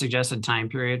 do you have a suggested time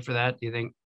period for that, do you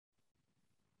think?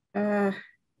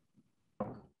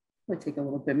 Would take a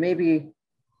little bit, maybe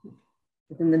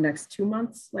within the next 2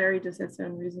 months. Larry, does that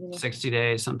sound reasonable? 60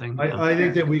 days, something? I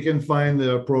think that we can find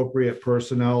the appropriate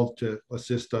personnel to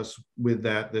assist us with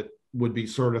that would be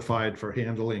certified for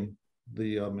handling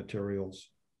the materials.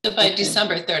 So by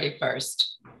December 31st.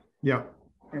 Yeah.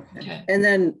 Okay. And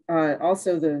then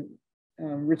also the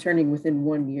returning within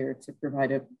 1 year to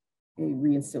provide a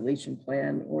reinstallation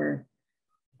plan or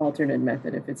alternate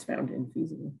method if it's found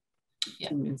infeasible. Yeah.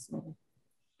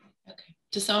 Okay.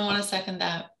 Does someone want to second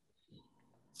that?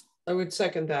 I would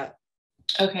second that.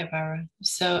 Okay, Barbara.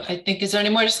 So I think, is there any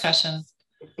more discussion?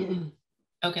 Okay,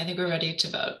 I think we're ready to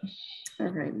vote. All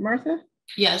right, Martha?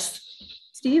 Yes.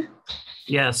 Steve?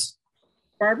 Yes.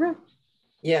 Barbara?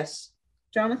 Yes.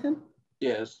 Jonathan?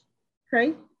 Yes.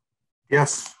 Craig?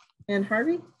 Yes. And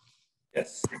Harvey?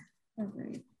 Yes. All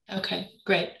right. Okay,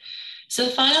 great. So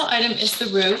the final item is the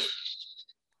roof.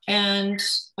 And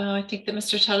I think that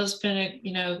Mr. Tuttle's been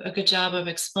a good job of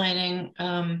explaining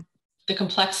the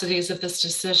complexities of this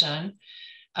decision.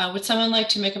 Would someone like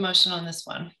to make a motion on this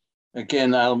one?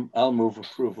 Again, I'll move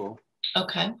approval.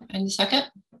 Okay, and the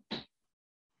second?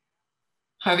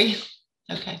 Harvey?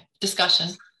 Okay, discussion.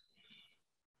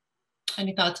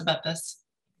 Any thoughts about this?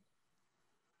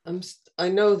 I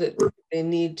know that they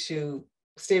need to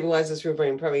stabilize this roof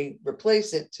and probably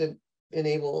replace it to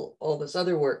enable all this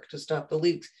other work to stop the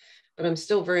leaks, but I'm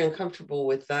still very uncomfortable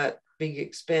with that big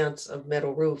expanse of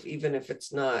metal roof, even if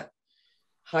it's not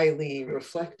highly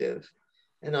reflective.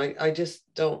 And I just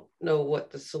don't know what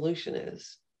the solution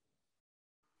is.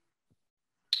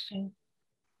 Okay.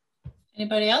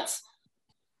 Anybody else?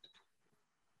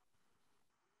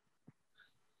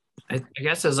 I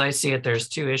guess as I see it, there's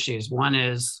two issues. One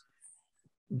is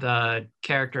the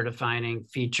character defining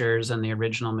features and the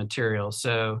original material.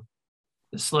 So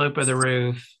the slope of the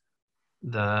roof,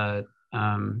 the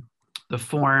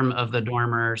form of the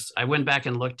dormers. I went back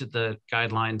and looked at the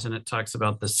guidelines and it talks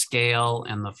about the scale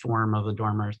and the form of the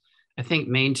dormers. I think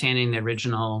maintaining the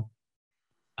original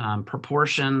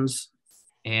proportions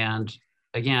and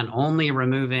again, only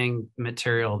removing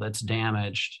material that's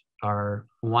damaged are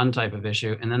one type of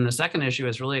issue. And then the second issue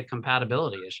is really a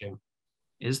compatibility issue.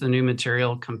 Is the new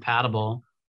material compatible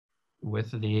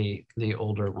with the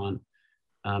older one?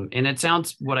 And it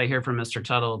sounds, what I hear from Mr.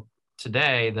 Tuttle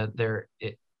today, that there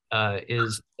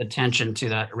is attention to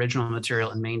that original material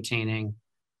and maintaining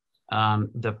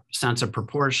the sense of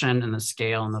proportion and the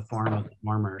scale and the form of the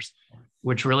dormers,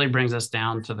 which really brings us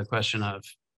down to the question of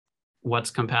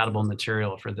what's compatible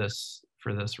material for this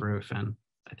roof. And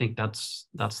I think that's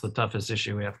the toughest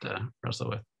issue we have to wrestle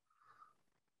with.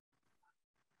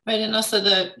 Right, and also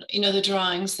the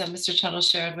drawings that Mr. Tuttle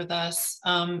shared with us,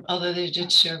 although they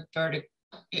did show verdigris,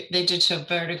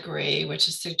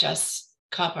 which suggests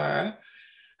copper.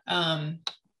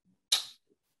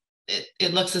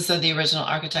 It looks as though the original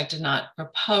architect did not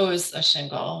propose a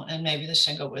shingle, and maybe the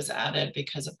shingle was added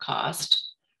because of cost.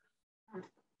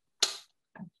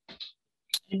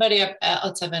 Anybody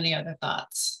else have any other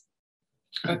thoughts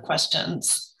or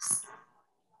questions?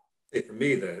 For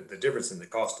me, the difference in the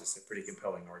cost is a pretty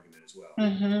compelling argument as well.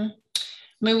 Mm-hmm. I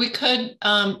mean, we could,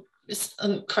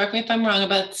 correct me if I'm wrong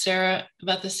about Sarah,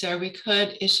 we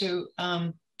could issue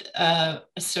a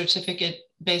certificate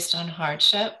based on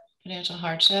hardship, financial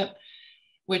hardship,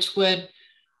 which would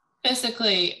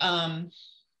basically, I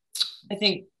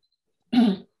think,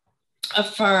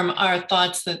 affirm our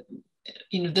thoughts that,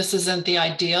 this isn't the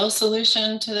ideal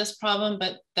solution to this problem,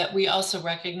 but that we also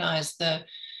recognize the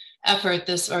effort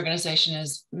this organization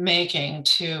is making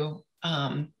to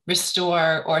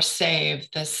restore or save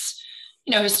this,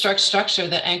 historic structure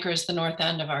that anchors the north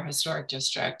end of our historic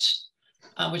district,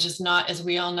 which is not, as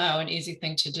we all know, an easy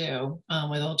thing to do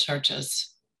with old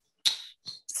churches.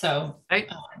 So I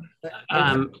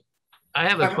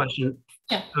have a question.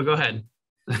 Yeah. Oh, go ahead.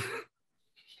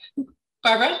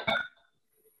 Barbara?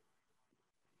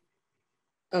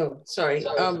 Oh, sorry.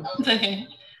 Let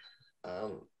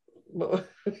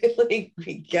me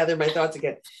gather my thoughts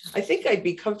again. I think I'd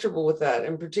be comfortable with that,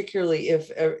 and particularly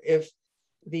if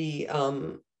the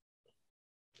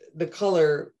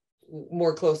color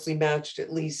more closely matched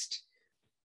at least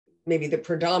maybe the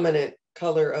predominant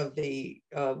color of the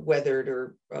weathered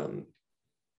or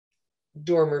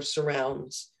dormer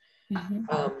surrounds.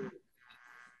 Mm-hmm.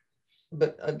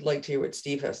 But I'd like to hear what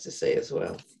Steve has to say as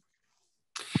well.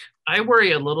 I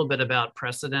worry a little bit about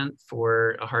precedent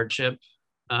for a hardship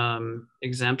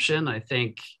exemption. I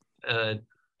think I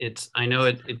know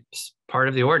it's part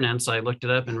of the ordinance. I looked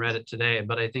it up and read it today,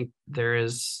 but I think there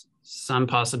is some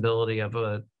possibility of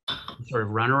a sort of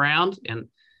runaround. And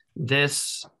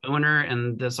this owner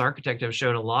and this architect have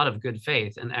showed a lot of good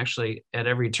faith, and actually at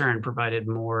every turn provided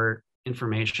more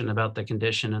information about the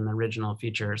condition and the original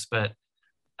features. But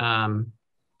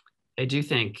I do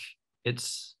think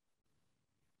it's,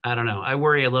 I don't know, I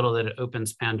worry a little that it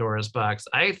opens Pandora's box.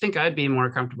 I think I'd be more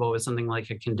comfortable with something like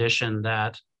a condition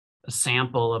that a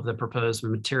sample of the proposed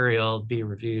material be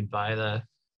reviewed by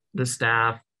the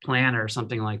staff planner or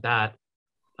something like that.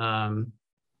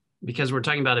 Because we're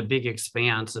talking about a big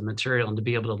expanse of material, and to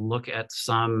be able to look at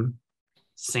some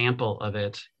sample of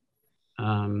it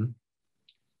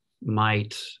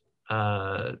might,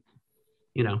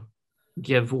 you know,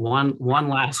 give one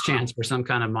last chance for some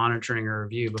kind of monitoring or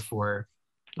review before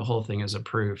the whole thing is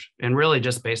approved, and really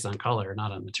just based on color,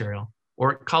 not on material,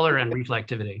 or color and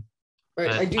reflectivity.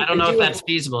 Right. But I don't know if that's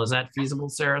feasible. Is that feasible,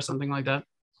 Sarah? Something like that?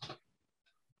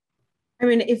 I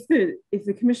mean, if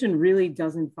the commission really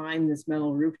doesn't find this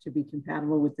metal roof to be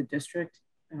compatible with the district,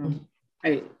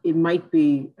 it might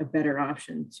be a better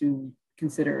option to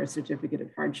consider a certificate of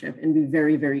hardship and be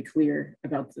very, very clear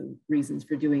about the reasons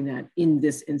for doing that in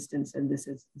this instance and this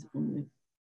instance only.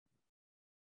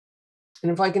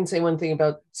 And if I can say one thing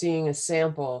about seeing a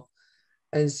sample,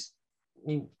 as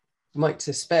you might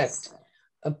suspect,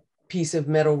 a piece of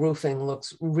metal roofing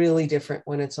looks really different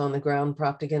when it's on the ground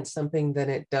propped against something than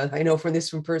it does. I know from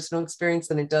personal experience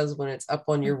than it does when it's up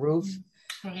on your roof.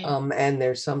 Right. And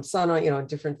there's some sun on, you know,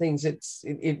 different things.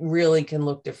 It really can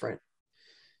look different.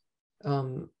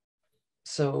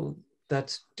 So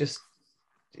that's just,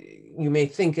 you may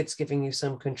think it's giving you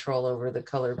some control over the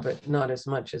color, but not as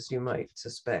much as you might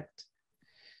suspect.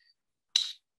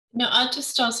 No, I'll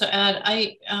just also add,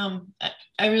 I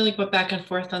really go back and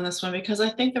forth on this one because I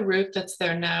think the roof that's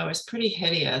there now is pretty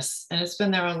hideous, and it's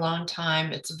been there a long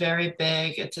time. It's very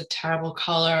big. It's a terrible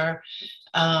color.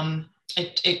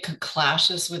 It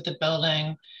clashes with the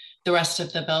building, the rest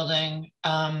of the building.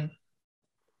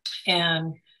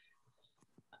 And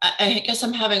I guess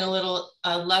I'm having a little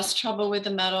less trouble with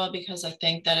the metal because I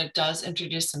think that it does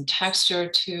introduce some texture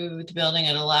to the building.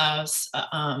 It allows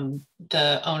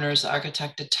the owner's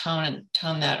architect to tone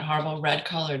that horrible red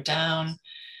color down.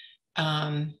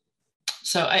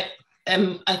 So I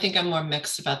think I'm more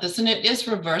mixed about this, and it is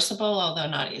reversible, although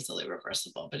not easily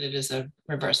reversible, but it is a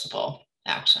reversible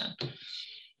action.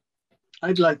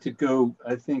 I'd like to go,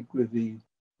 I think, with the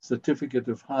certificate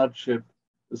of hardship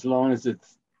as long as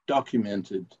it's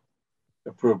documented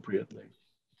appropriately.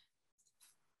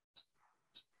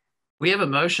 We have a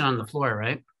motion on the floor,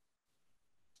 right?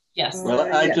 Yes. Well,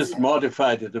 I yes. just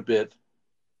modified it a bit.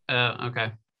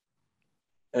 Okay.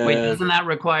 Wait, doesn't that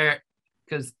require,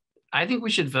 because I think we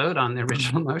should vote on the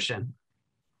original motion.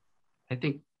 I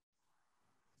think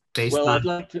based well,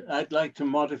 on. I'd like to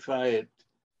modify it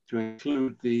to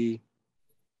include the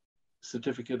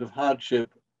certificate of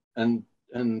hardship and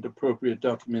appropriate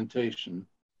documentation.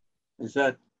 Is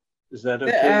that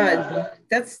okay?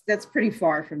 That's pretty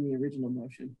far from the original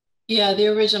motion. Yeah, the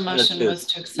original motion was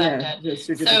to accept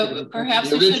it. So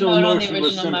perhaps we should vote on the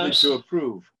original motion. To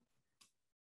approve,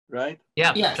 right?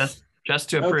 Yeah, yes. just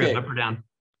to approve, okay. Up or down?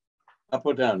 Up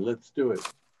or down, let's do it.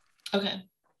 Okay.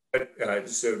 But,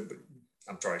 so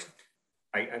I'm sorry.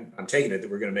 I'm taking it that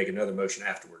we're going to make another motion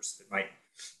afterwards.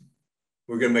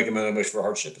 We're going to make another motion for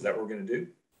hardship. Is that what we're going to do?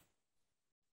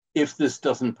 If this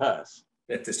doesn't pass.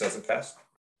 If this doesn't pass.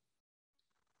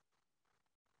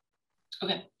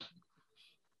 Okay.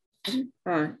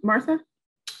 Martha?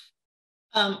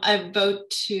 I vote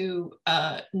to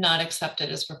not accept it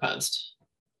as proposed.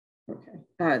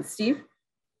 Okay. Steve?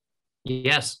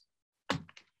 Yes.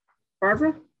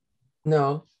 Barbara?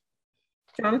 No.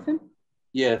 Jonathan?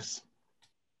 Yes.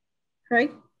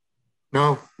 Craig?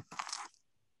 No.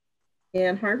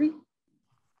 And Harvey?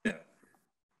 Yeah.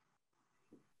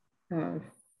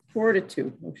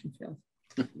 4-2, motion fails.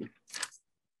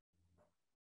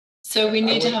 So we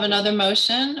need to have another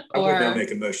motion, I would now or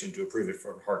make a motion to approve it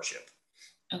for hardship.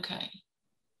 okay.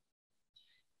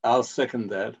 I'll second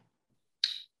that.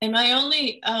 And my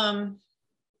only,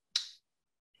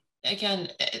 again,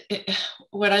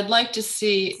 what I'd like to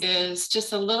see is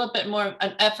just a little bit more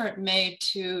an effort made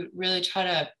to really try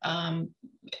to,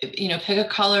 pick a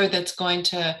color that's going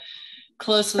to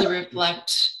closely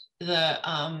reflect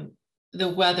the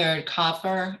weathered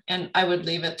copper. And I would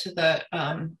leave it to the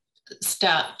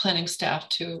planning staff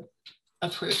to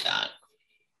approve that.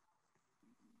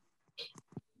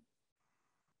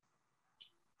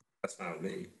 That's fine with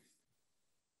me.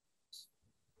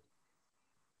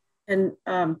 And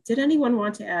did anyone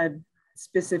want to add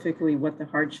specifically what the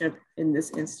hardship in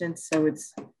this instance? So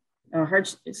it's a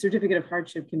certificate of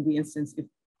hardship can be instanced if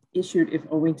issued if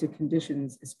owing to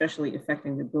conditions, especially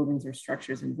affecting the buildings or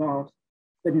structures involved,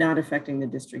 but not affecting the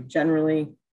district generally.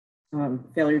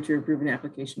 Failure to approve an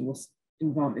application will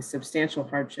involve a substantial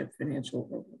hardship, financial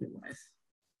or otherwise.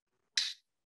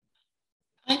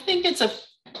 I think it's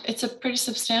a pretty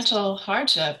substantial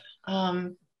hardship.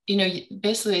 You know,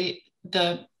 basically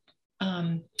the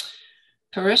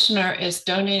parishioner is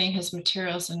donating his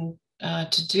materials and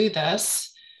to do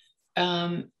this.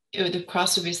 The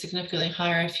cost would be significantly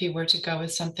higher if he were to go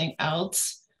with something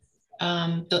else.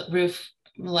 The roof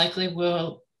likely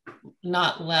will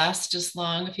not last as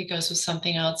long if he goes with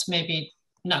something else, maybe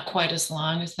not quite as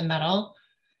long as the metal.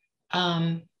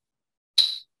 And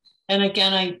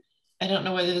again, I don't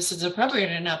know whether this is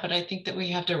appropriate or not, but I think that we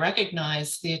have to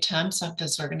recognize the attempts of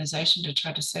this organization to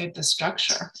try to save the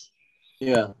structure.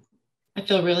 Yeah. I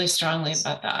feel really strongly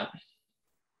about that.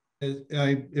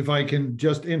 If I can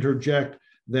just interject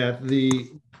that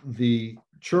the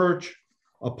church,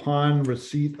 upon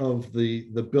receipt of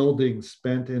the building,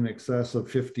 spent in excess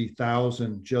of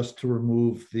 $50,000 just to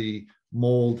remove the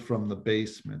mold from the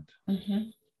basement.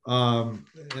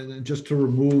 And just to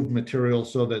remove material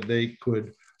so that they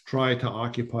could try to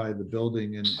occupy the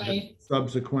building, and Right.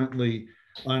 subsequently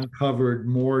uncovered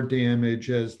more damage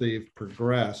as they've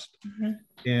progressed,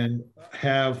 and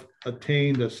have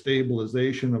attained a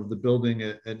stabilization of the building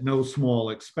at no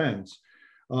small expense.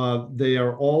 They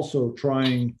are also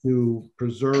trying to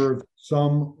preserve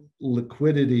some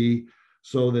liquidity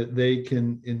so that they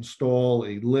can install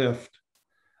a lift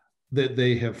that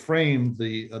they have framed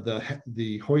the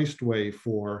hoistway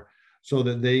for, so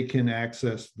that they can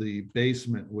access the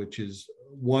basement, which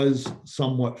was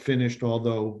somewhat finished,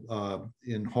 although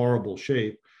in horrible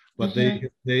shape. But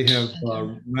they have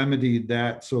remedied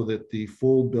that so that the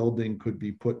full building could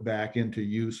be put back into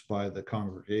use by the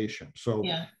congregation. So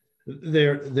Yeah.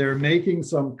 they're making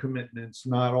some commitments.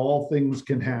 Not all things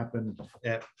can happen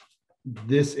at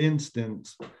this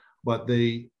instance, but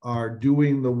they are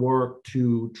doing the work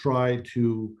to try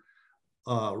to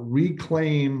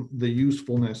reclaim the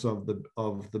usefulness of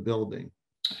the building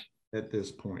at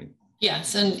this point.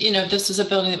 Yes, and you know, this was a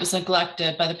building that was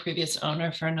neglected by the previous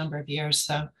owner for a number of years.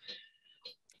 So,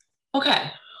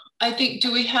 okay, I think,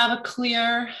 do we have a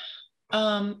clear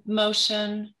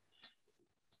motion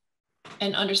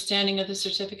and understanding of the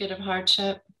certificate of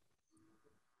hardship?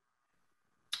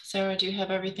 Sarah, do you have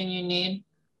everything you need?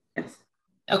 Yes.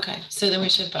 Okay, so then we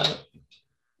should vote.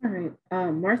 All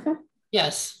right, Martha?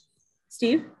 Yes.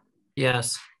 Steve?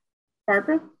 Yes.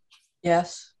 Barbara?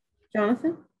 Yes.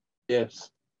 Jonathan? Yes.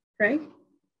 Craig?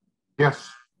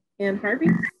 Yes. And Harvey?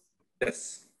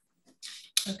 Yes.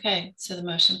 Okay, so the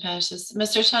motion passes.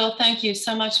 Mr. Tuttle, thank you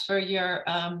so much for your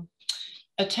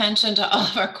attention to all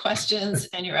of our questions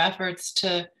and your efforts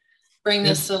to bring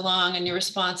this along, and your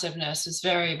responsiveness is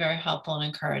very, very helpful and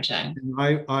encouraging.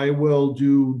 I will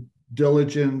do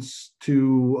diligence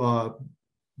to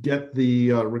get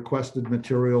the requested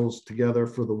materials together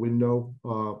for the window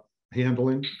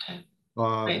handling. Okay.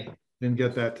 Great. And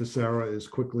get that to Sarah as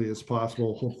quickly as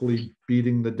possible, hopefully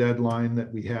beating the deadline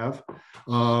that we have.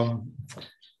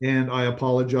 And I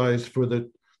apologize for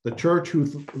the church who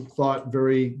thought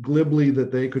very glibly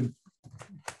that they could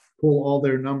pull all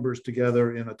their numbers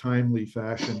together in a timely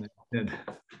fashion, and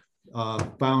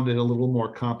found it a little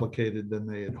more complicated than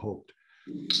they had hoped.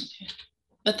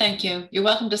 But thank you. You're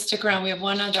welcome to stick around. We have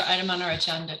one other item on our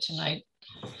agenda tonight.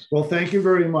 Well, thank you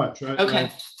very much.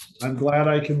 Okay. I'm glad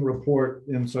I can report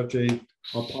in such a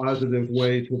positive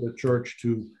way to the church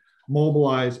to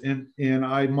mobilize. And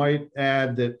I might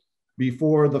add that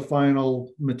before the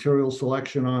final material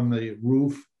selection on the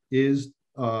roof is,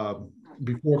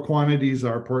 before quantities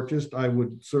are purchased, I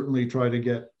would certainly try to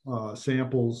get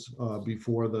samples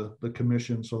before the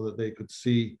commission so that they could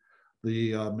see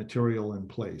the material in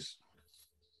place.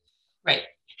 Right.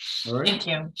 All right. Thank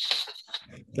you.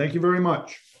 Thank you very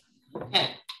much. Okay.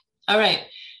 All right.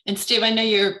 And Steve, I know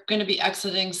you're going to be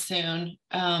exiting soon.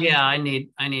 Yeah, I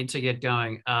need to get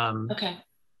going. Okay.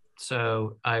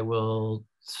 So I will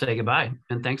say goodbye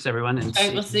and thanks everyone. And all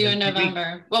right, we'll see you in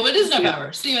November. Well, it is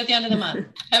November. See you at the end of the month.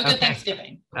 Have a good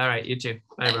Thanksgiving. All right, you too.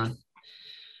 Bye, everyone.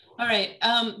 All right.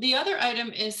 The other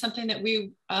item is something that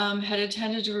we had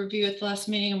intended to review at the last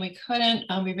meeting and we couldn't.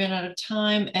 We ran out of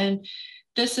time. And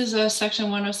this is a section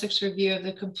 106 review of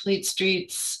the Complete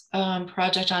Streets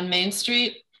project on Main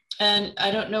Street. And I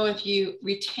don't know if you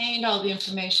retained all the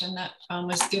information that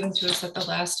was given to us at the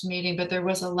last meeting, but there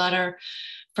was a letter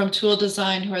from Tool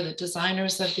Design, who are the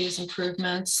designers of these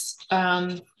improvements.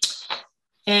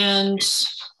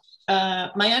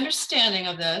 my understanding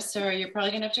of this, Sarah, you're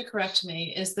probably gonna have to correct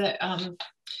me, is that,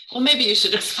 well, maybe you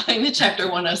should explain the chapter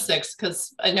 106,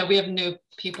 because I know we have new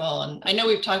people and I know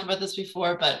we've talked about this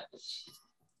before, but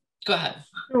go ahead.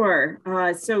 Sure.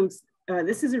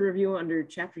 This is a review under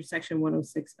chapter section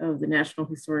 106 of the National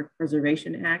Historic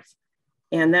Preservation Act.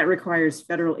 And that requires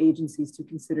federal agencies to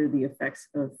consider the effects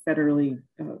of federally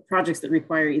projects that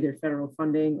require either federal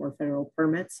funding or federal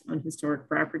permits on historic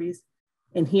properties.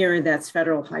 And here that's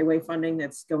federal highway funding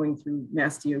that's going through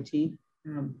Mass DOT.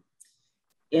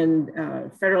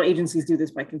 Federal agencies do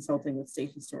this by consulting with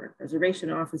state historic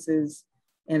preservation offices.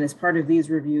 And as part of these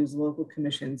reviews, local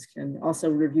commissions can also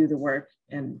review the work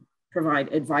and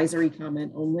provide advisory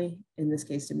comment only, in this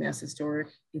case to Mass Historic,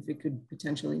 if it could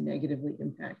potentially negatively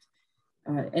impact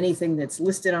anything that's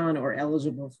listed on or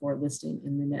eligible for listing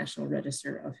in the National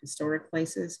Register of Historic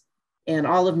Places. And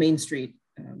all of Main Street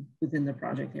within the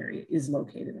project area is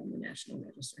located on the National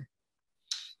Register.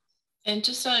 And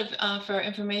just sort of for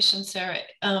information, Sarah,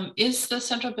 is the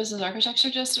Central Business Architecture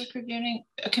District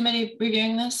committee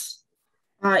reviewing this?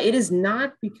 It is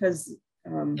not, because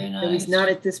at least not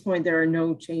at this point, there are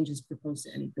no changes proposed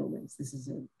to any buildings. This is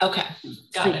a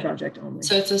street project only.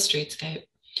 So it's a streetscape.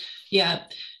 Yeah.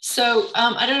 So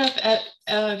I don't know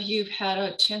if you've had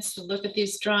a chance to look at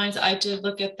these drawings. I did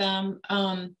look at them.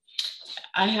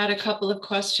 I had a couple of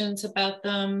questions about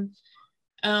them.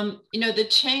 You know, the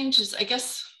changes, I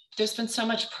guess there's been so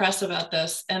much press about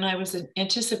this, and I was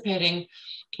anticipating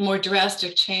more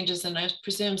drastic changes, and I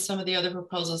presume some of the other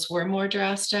proposals were more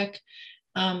drastic.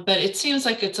 But it seems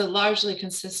like it's largely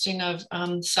consisting of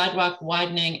sidewalk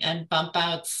widening and bump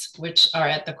outs, which are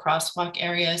at the crosswalk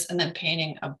areas, and then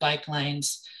painting of bike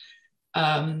lanes.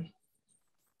 And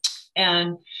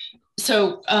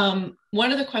so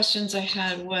one of the questions I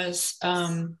had was,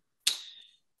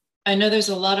 I know there's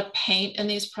a lot of paint in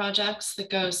these projects that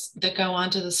go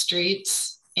onto the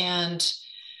streets, and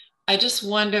I just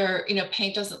wonder, you know,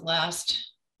 paint doesn't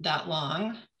last that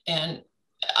long, and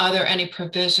are there any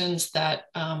provisions that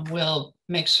will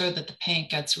make sure that the paint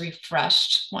gets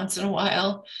refreshed once in a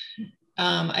while?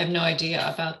 I have no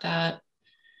idea about that.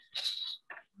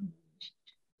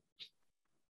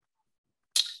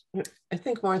 I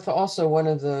think, Martha, also one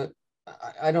of the,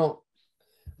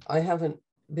 I haven't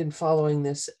been following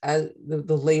this as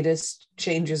the latest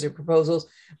changes or proposals,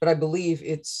 but I believe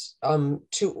it's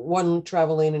one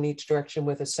travel lane in each direction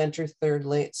with a central third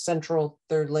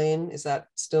lane. Is that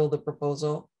still the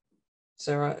proposal,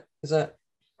 Sarah? Is that?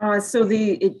 So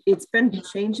it's been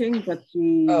changing, but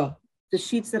the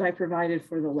sheets that I provided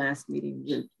for the last meeting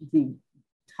were the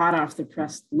hot off the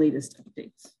press latest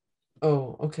updates.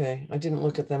 Oh, okay. I didn't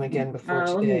look at them again before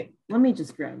today. Let me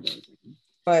just grab those.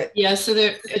 But yeah, so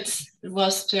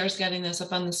Sarah's getting this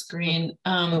up on the screen.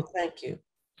 Thank you.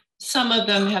 Some of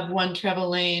them have one travel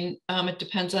lane. It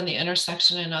depends on the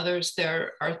intersection, and others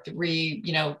there are 3,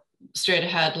 you know, straight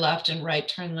ahead, left and right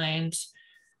turn lanes.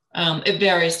 It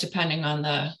varies depending on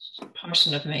the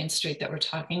portion of Main Street that we're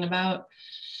talking about.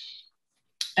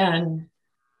 And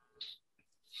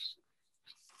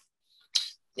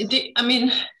I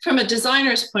mean, from a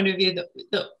designer's point of view,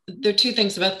 there are 2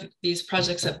 things about these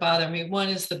projects that bother me. One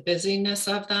is the busyness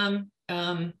of them.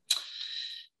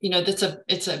 You know,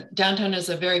 downtown is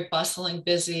a very bustling,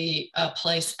 busy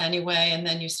place anyway, and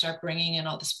then you start bringing in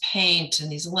all this paint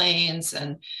and these lanes,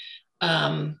 and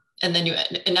then you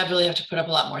inevitably have to put up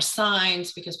a lot more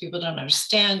signs because people don't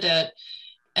understand it.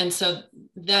 And so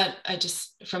that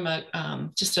from a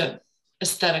just a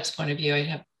aesthetics point of view,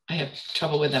 I have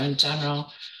trouble with them in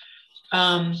general.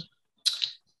 But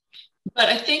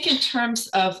I think in terms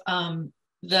of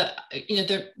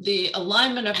the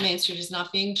alignment of Main Street is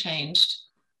not being changed.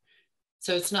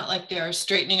 So it's not like they're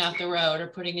straightening out the road or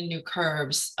putting in new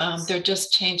curbs. They're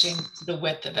just changing the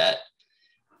width of it.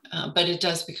 But it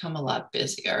does become a lot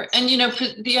busier. And, you know,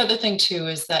 the other thing too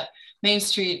is that Main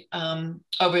Street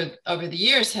over the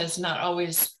years has not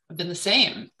always been the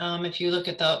same. If you look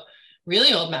at the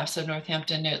really old maps of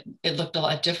Northampton, it looked a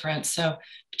lot different. So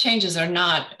changes are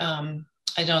not,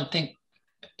 I don't think,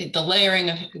 with the layering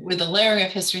of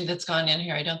history that's gone in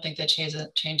here, I don't think that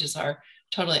changes are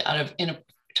totally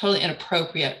totally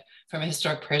inappropriate from a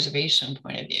historic preservation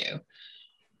point of view.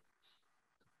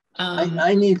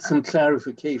 I need some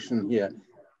clarification here.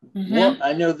 Mm-hmm.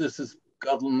 I know this has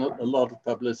gotten a lot of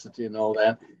publicity and all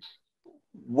that.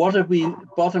 What are we,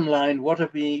 bottom line, what are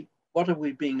we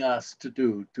being asked to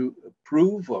do? To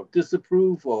approve or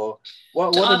disapprove, or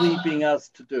what are we being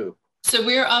asked to do? So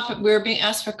we're being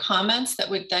asked for comments that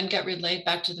would then get relayed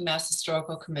back to the Mass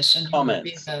Historical Commission.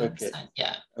 Comments, okay.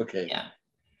 Yeah. Okay. Yeah. Yeah.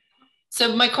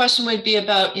 So my question would be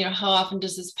about, how often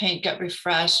does this paint get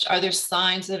refreshed? Are there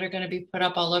signs that are going to be put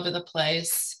up all over the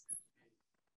place?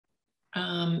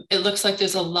 It looks like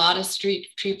there's a lot of street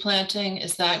tree planting.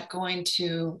 Is that going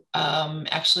to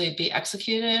actually be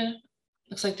executed?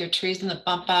 Looks like there are trees in the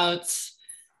bump outs.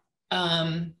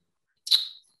 How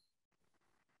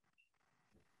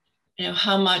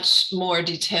much more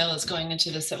detail is going into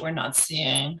this that we're not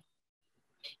seeing?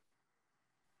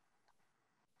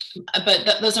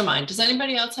 But those are mine. Does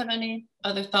anybody else have any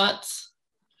other thoughts?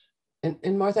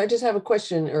 And Martha, I just have a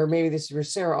question, or maybe this is for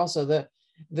Sarah also.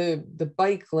 The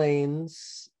bike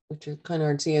lanes, which are kind of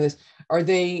hard to see in this, are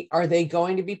they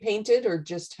going to be painted or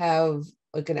just have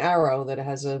like an arrow that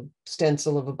has a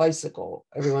stencil of a bicycle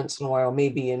every once in a while,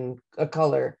 maybe in a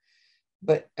color,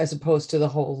 but as opposed to the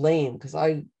whole lane? Because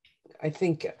I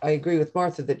think I agree with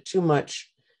Martha that too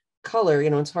much color,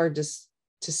 it's hard to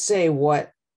say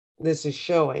what this is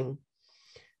showing.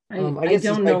 I guess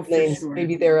don't know for sure.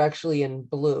 Maybe they're actually in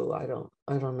blue. I don't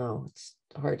know. It's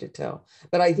hard to tell.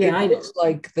 But it looks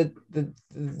like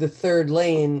the third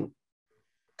lane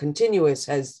continuous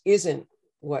isn't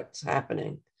what's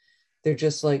happening. They're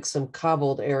just like some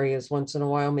cobbled areas once in a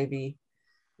while, maybe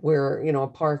where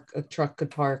a truck could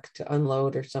park to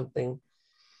unload or something.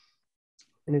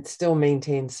 And it still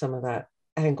maintains some of that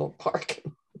angled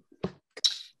parking.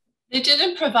 They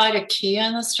didn't provide a key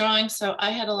on this drawing, so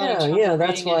I had a lot of trouble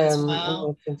that's why I'm well. a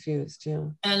little confused. Yeah,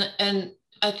 and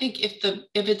I think if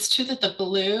it's true that the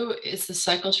blue is the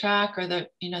cycle track or the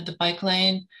bike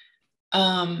lane,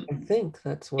 I think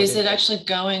that's what. Is it actually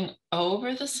going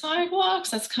over the sidewalks?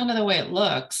 That's kind of the way it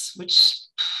looks, which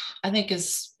I think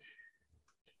is,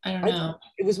 I don't know.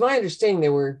 It was my understanding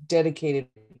there were dedicated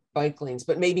bike lanes,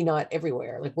 but maybe not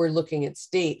everywhere. Like we're looking at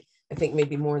state, I think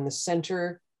maybe more in the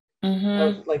center.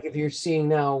 Like if you're seeing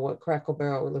now what Crackle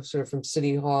Barrel looks sort of from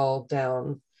City Hall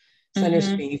down Center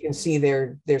Street, you can see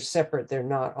they're separate. They're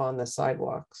not on the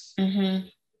sidewalks. Yeah.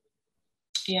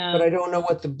 But I don't know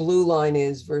what the blue line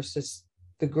is versus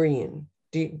the green.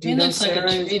 Do you know? Looks like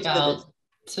a tree belt.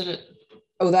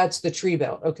 Oh, that's the tree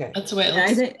belt. Okay. That's the way it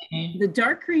looks. The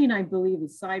dark green, I believe,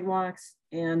 is sidewalks,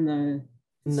 and the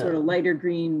sort of lighter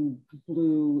green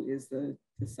blue is the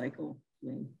cycle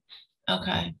lane.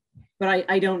 Okay. But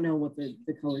I don't know what the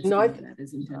color that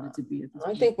is intended to be.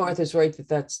 I think Martha's right that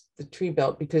that's the tree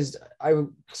belt, because I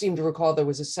seem to recall there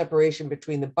was a separation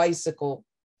between the bicycle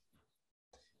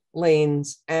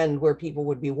lanes and where people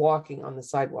would be walking on the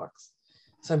sidewalks.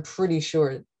 So I'm pretty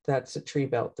sure that's a tree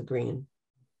belt, the green.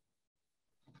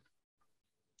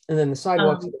 And then the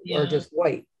sidewalks are just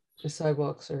white. The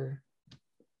sidewalks are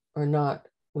not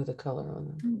with a color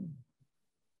on them.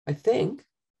 I think,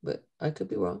 but I could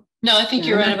be wrong. No, I think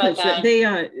you're right about that.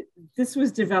 This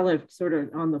was developed sort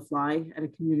of on the fly at a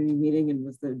community meeting and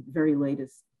was the very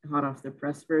latest hot off the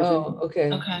press version. Oh,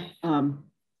 okay. Okay.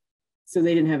 So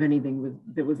they didn't have anything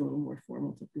that was a little more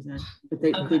formal to present, but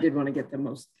they did want to get the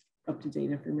most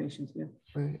up-to-date information to you.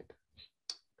 Right.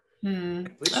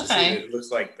 Okay. It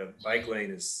looks like the bike lane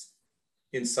is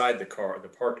inside the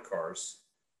parked cars.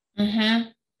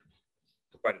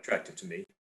 Quite attractive to me.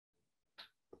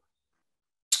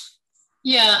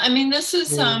 Yeah, I mean, this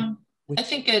is, I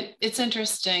think it's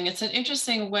interesting. It's an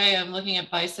interesting way of looking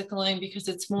at bicycling because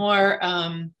it's more,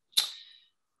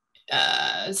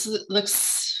 it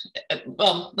looks,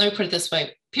 well, let me put it this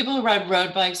way. People who ride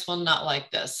road bikes will not like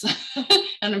this.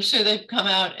 And I'm sure they've come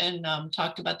out and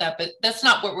talked about that, but that's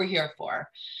not what we're here for.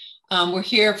 We're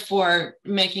here for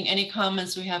making any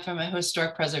comments we have from a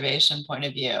historic preservation point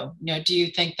of view. Do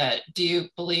you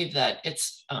believe that it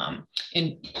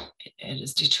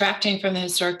is detracting from the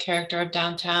historic character of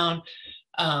downtown?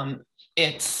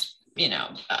 It's,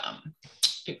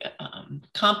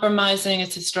 compromising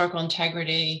its historical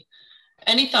integrity.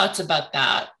 Any thoughts about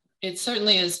that? It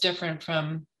certainly is different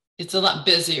from, it's a lot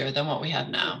busier than what we have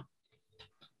now.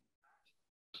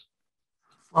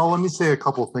 Well, let me say a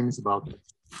couple of things about this.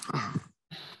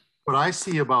 What I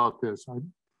see about this,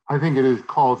 I think it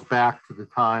calls back to the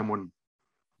time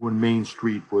when Main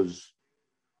Street was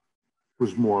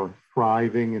more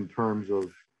thriving in terms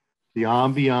of the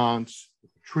ambiance, the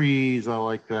trees. I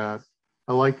like that.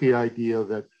 I like the idea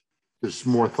that there's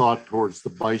more thought towards the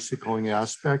bicycling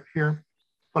aspect here.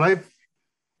 But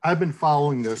I've been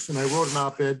following this, and I wrote an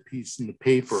op-ed piece in the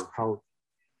paper how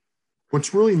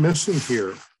what's really missing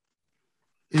here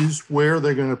is where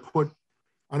they're going to put,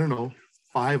 I don't know,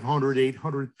 500,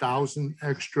 800,000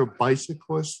 extra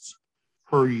bicyclists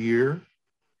per year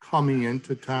coming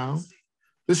into town.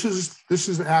 This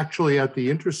is actually at the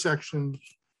intersection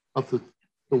of the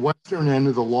western end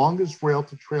of the longest rail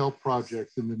to trail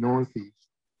project in the Northeast.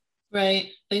 Right.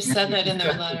 They said that in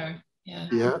their letter. Yeah.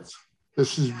 Yes,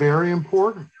 this is very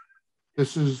important.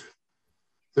 This is,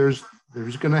 there's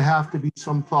going to have to be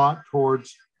some thought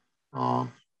towards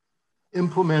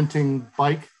implementing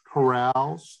bike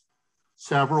corrals,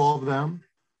 several of them,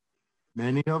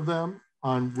 many of them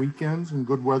on weekends and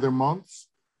good weather months.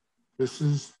 This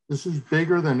is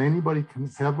bigger than anybody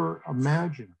can ever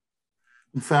imagine.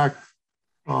 In fact,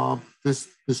 this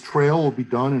trail will be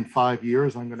done in 5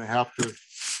 years. I'm going to have to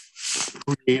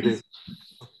create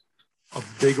a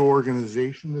big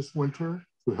organization this winter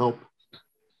to help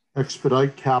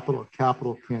expedite capital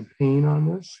campaign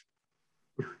on this.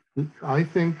 I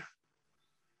think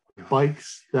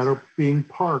bikes that are being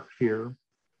parked here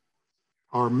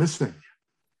are missing.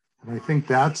 And I think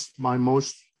that's my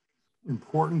most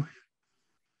important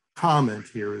comment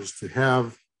here, is to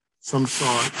have some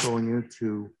thought going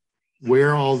into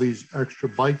where all these extra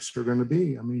bikes are going to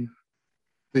be. I mean,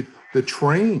 the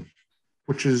train,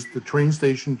 which is the train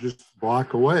station just a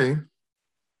block away,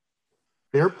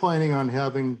 they're planning on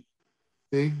having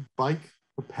big bike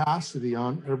capacity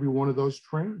on every one of those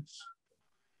trains.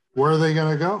 Where are they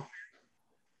going to go?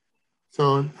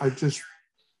 So I think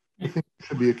it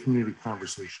should be a community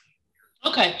conversation.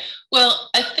 Okay,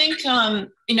 well, I think,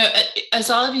 you know,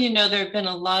 as all of you know, there have been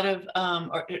a lot of,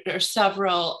 or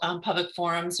several public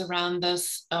forums around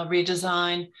this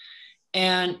redesign.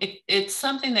 And it's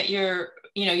something that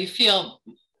you feel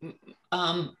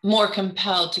more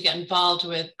compelled to get involved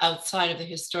with outside of the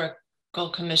Historical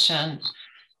Commission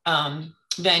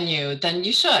venue, then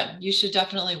you should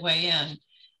definitely weigh in.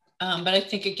 But I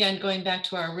think, again, going back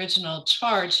to our original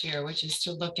charge here, which is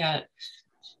to look at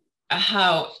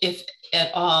how, if at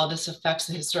all, this affects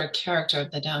the historic character of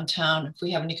the downtown. If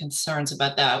we have any concerns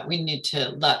about that, we need to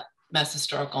let Mass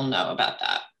Historical know about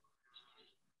that,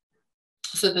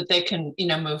 so that they can,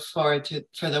 move forward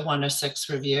for the 106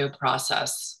 review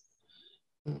process.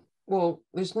 Well,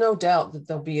 there's no doubt that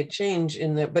there'll be a change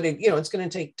in the, but it's going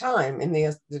to take time in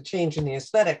the change in the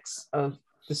aesthetics of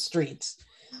the streets.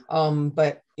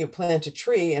 But you plant a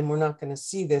tree and we're not going to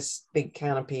see this big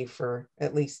canopy for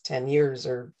at least 10 years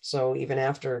or so, even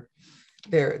after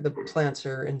the plants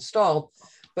are installed.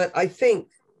 But I think,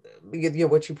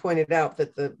 what you pointed out,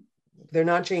 that they're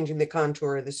not changing the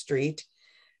contour of the street.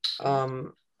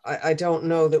 I don't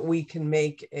know that we can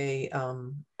make a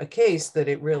case that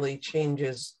it really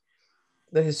changes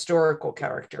the historical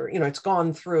character. It's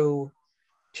gone through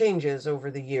changes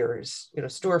over the years.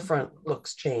 Storefront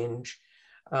looks change.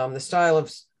 The style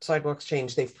of sidewalks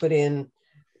change. They've put in,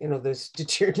 this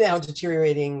now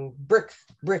deteriorating brick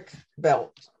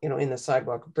belt, in the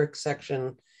sidewalk, brick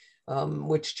section,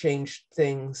 which changed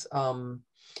things.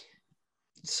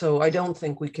 So I don't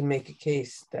think we can make a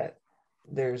case that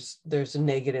there's a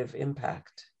negative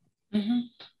impact. Mm-hmm.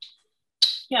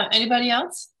 Yeah, anybody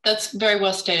else? That's very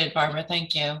well stated, Barbara.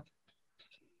 Thank you.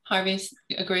 Harvey,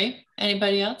 agree?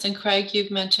 Anybody else? And Craig,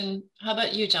 you've mentioned, how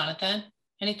about you, Jonathan?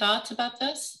 Any thoughts about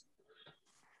this?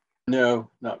 No,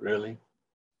 not really.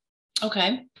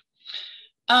 Okay.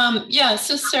 Yeah,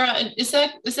 so Sarah, is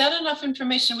that enough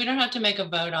information? We don't have to make a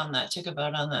vote on that, take a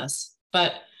vote on this,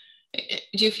 but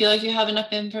do you feel like you have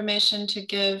enough information to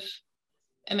give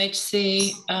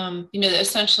MHC?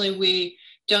 Essentially we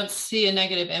don't see a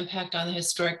negative impact on the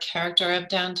historic character of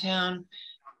downtown,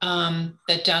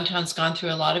 that downtown's gone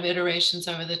through a lot of iterations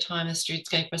over the time, the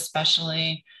streetscape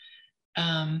especially.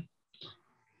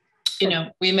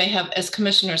 We may have, as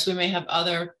commissioners, we may have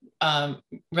other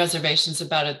reservations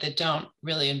about it that don't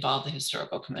really involve the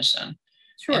Historical Commission.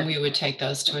 Sure. And we would take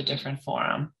those to a different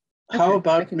forum. How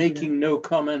about making no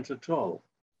comment at all?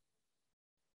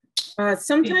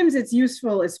 Sometimes it's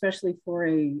useful, especially for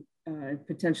a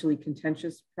potentially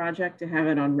contentious project, to have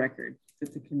it on record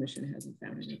that the commission hasn't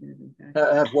found a negative impact.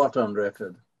 Have what on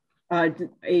record?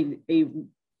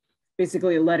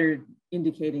 Basically a letter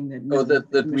indicating that,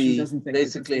 that we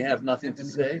basically have nothing to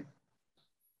say.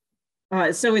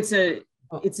 So it's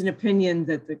an opinion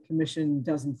that the commission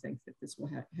doesn't think that this will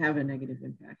have a negative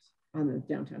impact on the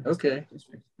downtown district.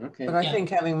 Okay. But I think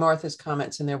having Martha's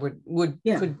comments in there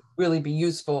could really be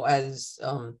useful as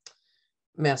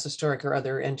Mass Historic or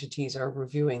other entities are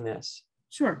reviewing this.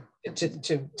 Sure.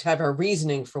 To have our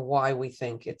reasoning for why we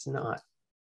think it's not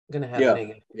going to have a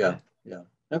negative impact. Yeah.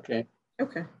 Okay.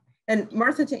 And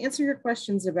Martha, to answer your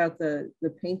questions about the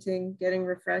painting getting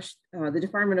refreshed, the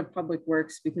Department of Public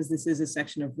Works, because this is a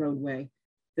section of roadway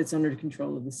that's under the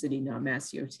control of the city, not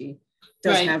Mass DOT,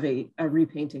 does have a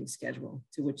repainting schedule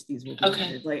to which these will be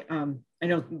added. Like, I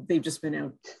know they've just been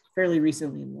out fairly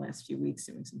recently in the last few weeks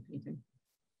doing some painting.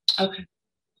 Okay,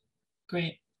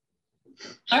 great.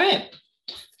 All right,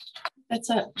 that's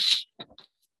it.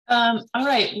 All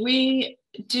right, we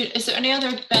is there any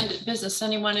other business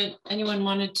anyone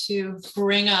wanted to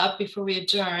bring up before we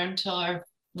adjourn till our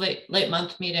late in the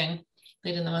month meeting?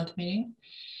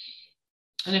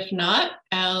 And if not,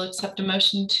 I'll accept a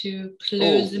motion to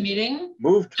close the meeting.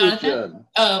 Move to Jonathan? adjourn.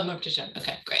 Oh, move to adjourn.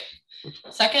 Okay, great.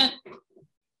 Second,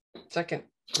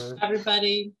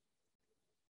 everybody.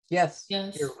 Yes.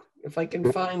 Yes. Here, if I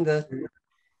can find the,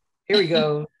 here we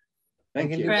go.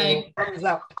 Thank you. Greg. Thumbs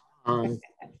up.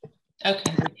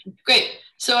 Okay, great.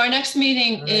 So our next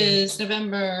meeting is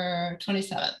November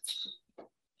 27th.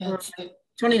 It's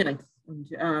 29th,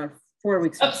 4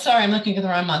 weeks. Oh, sorry, I'm looking at the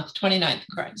wrong month. 29th,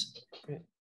 correct.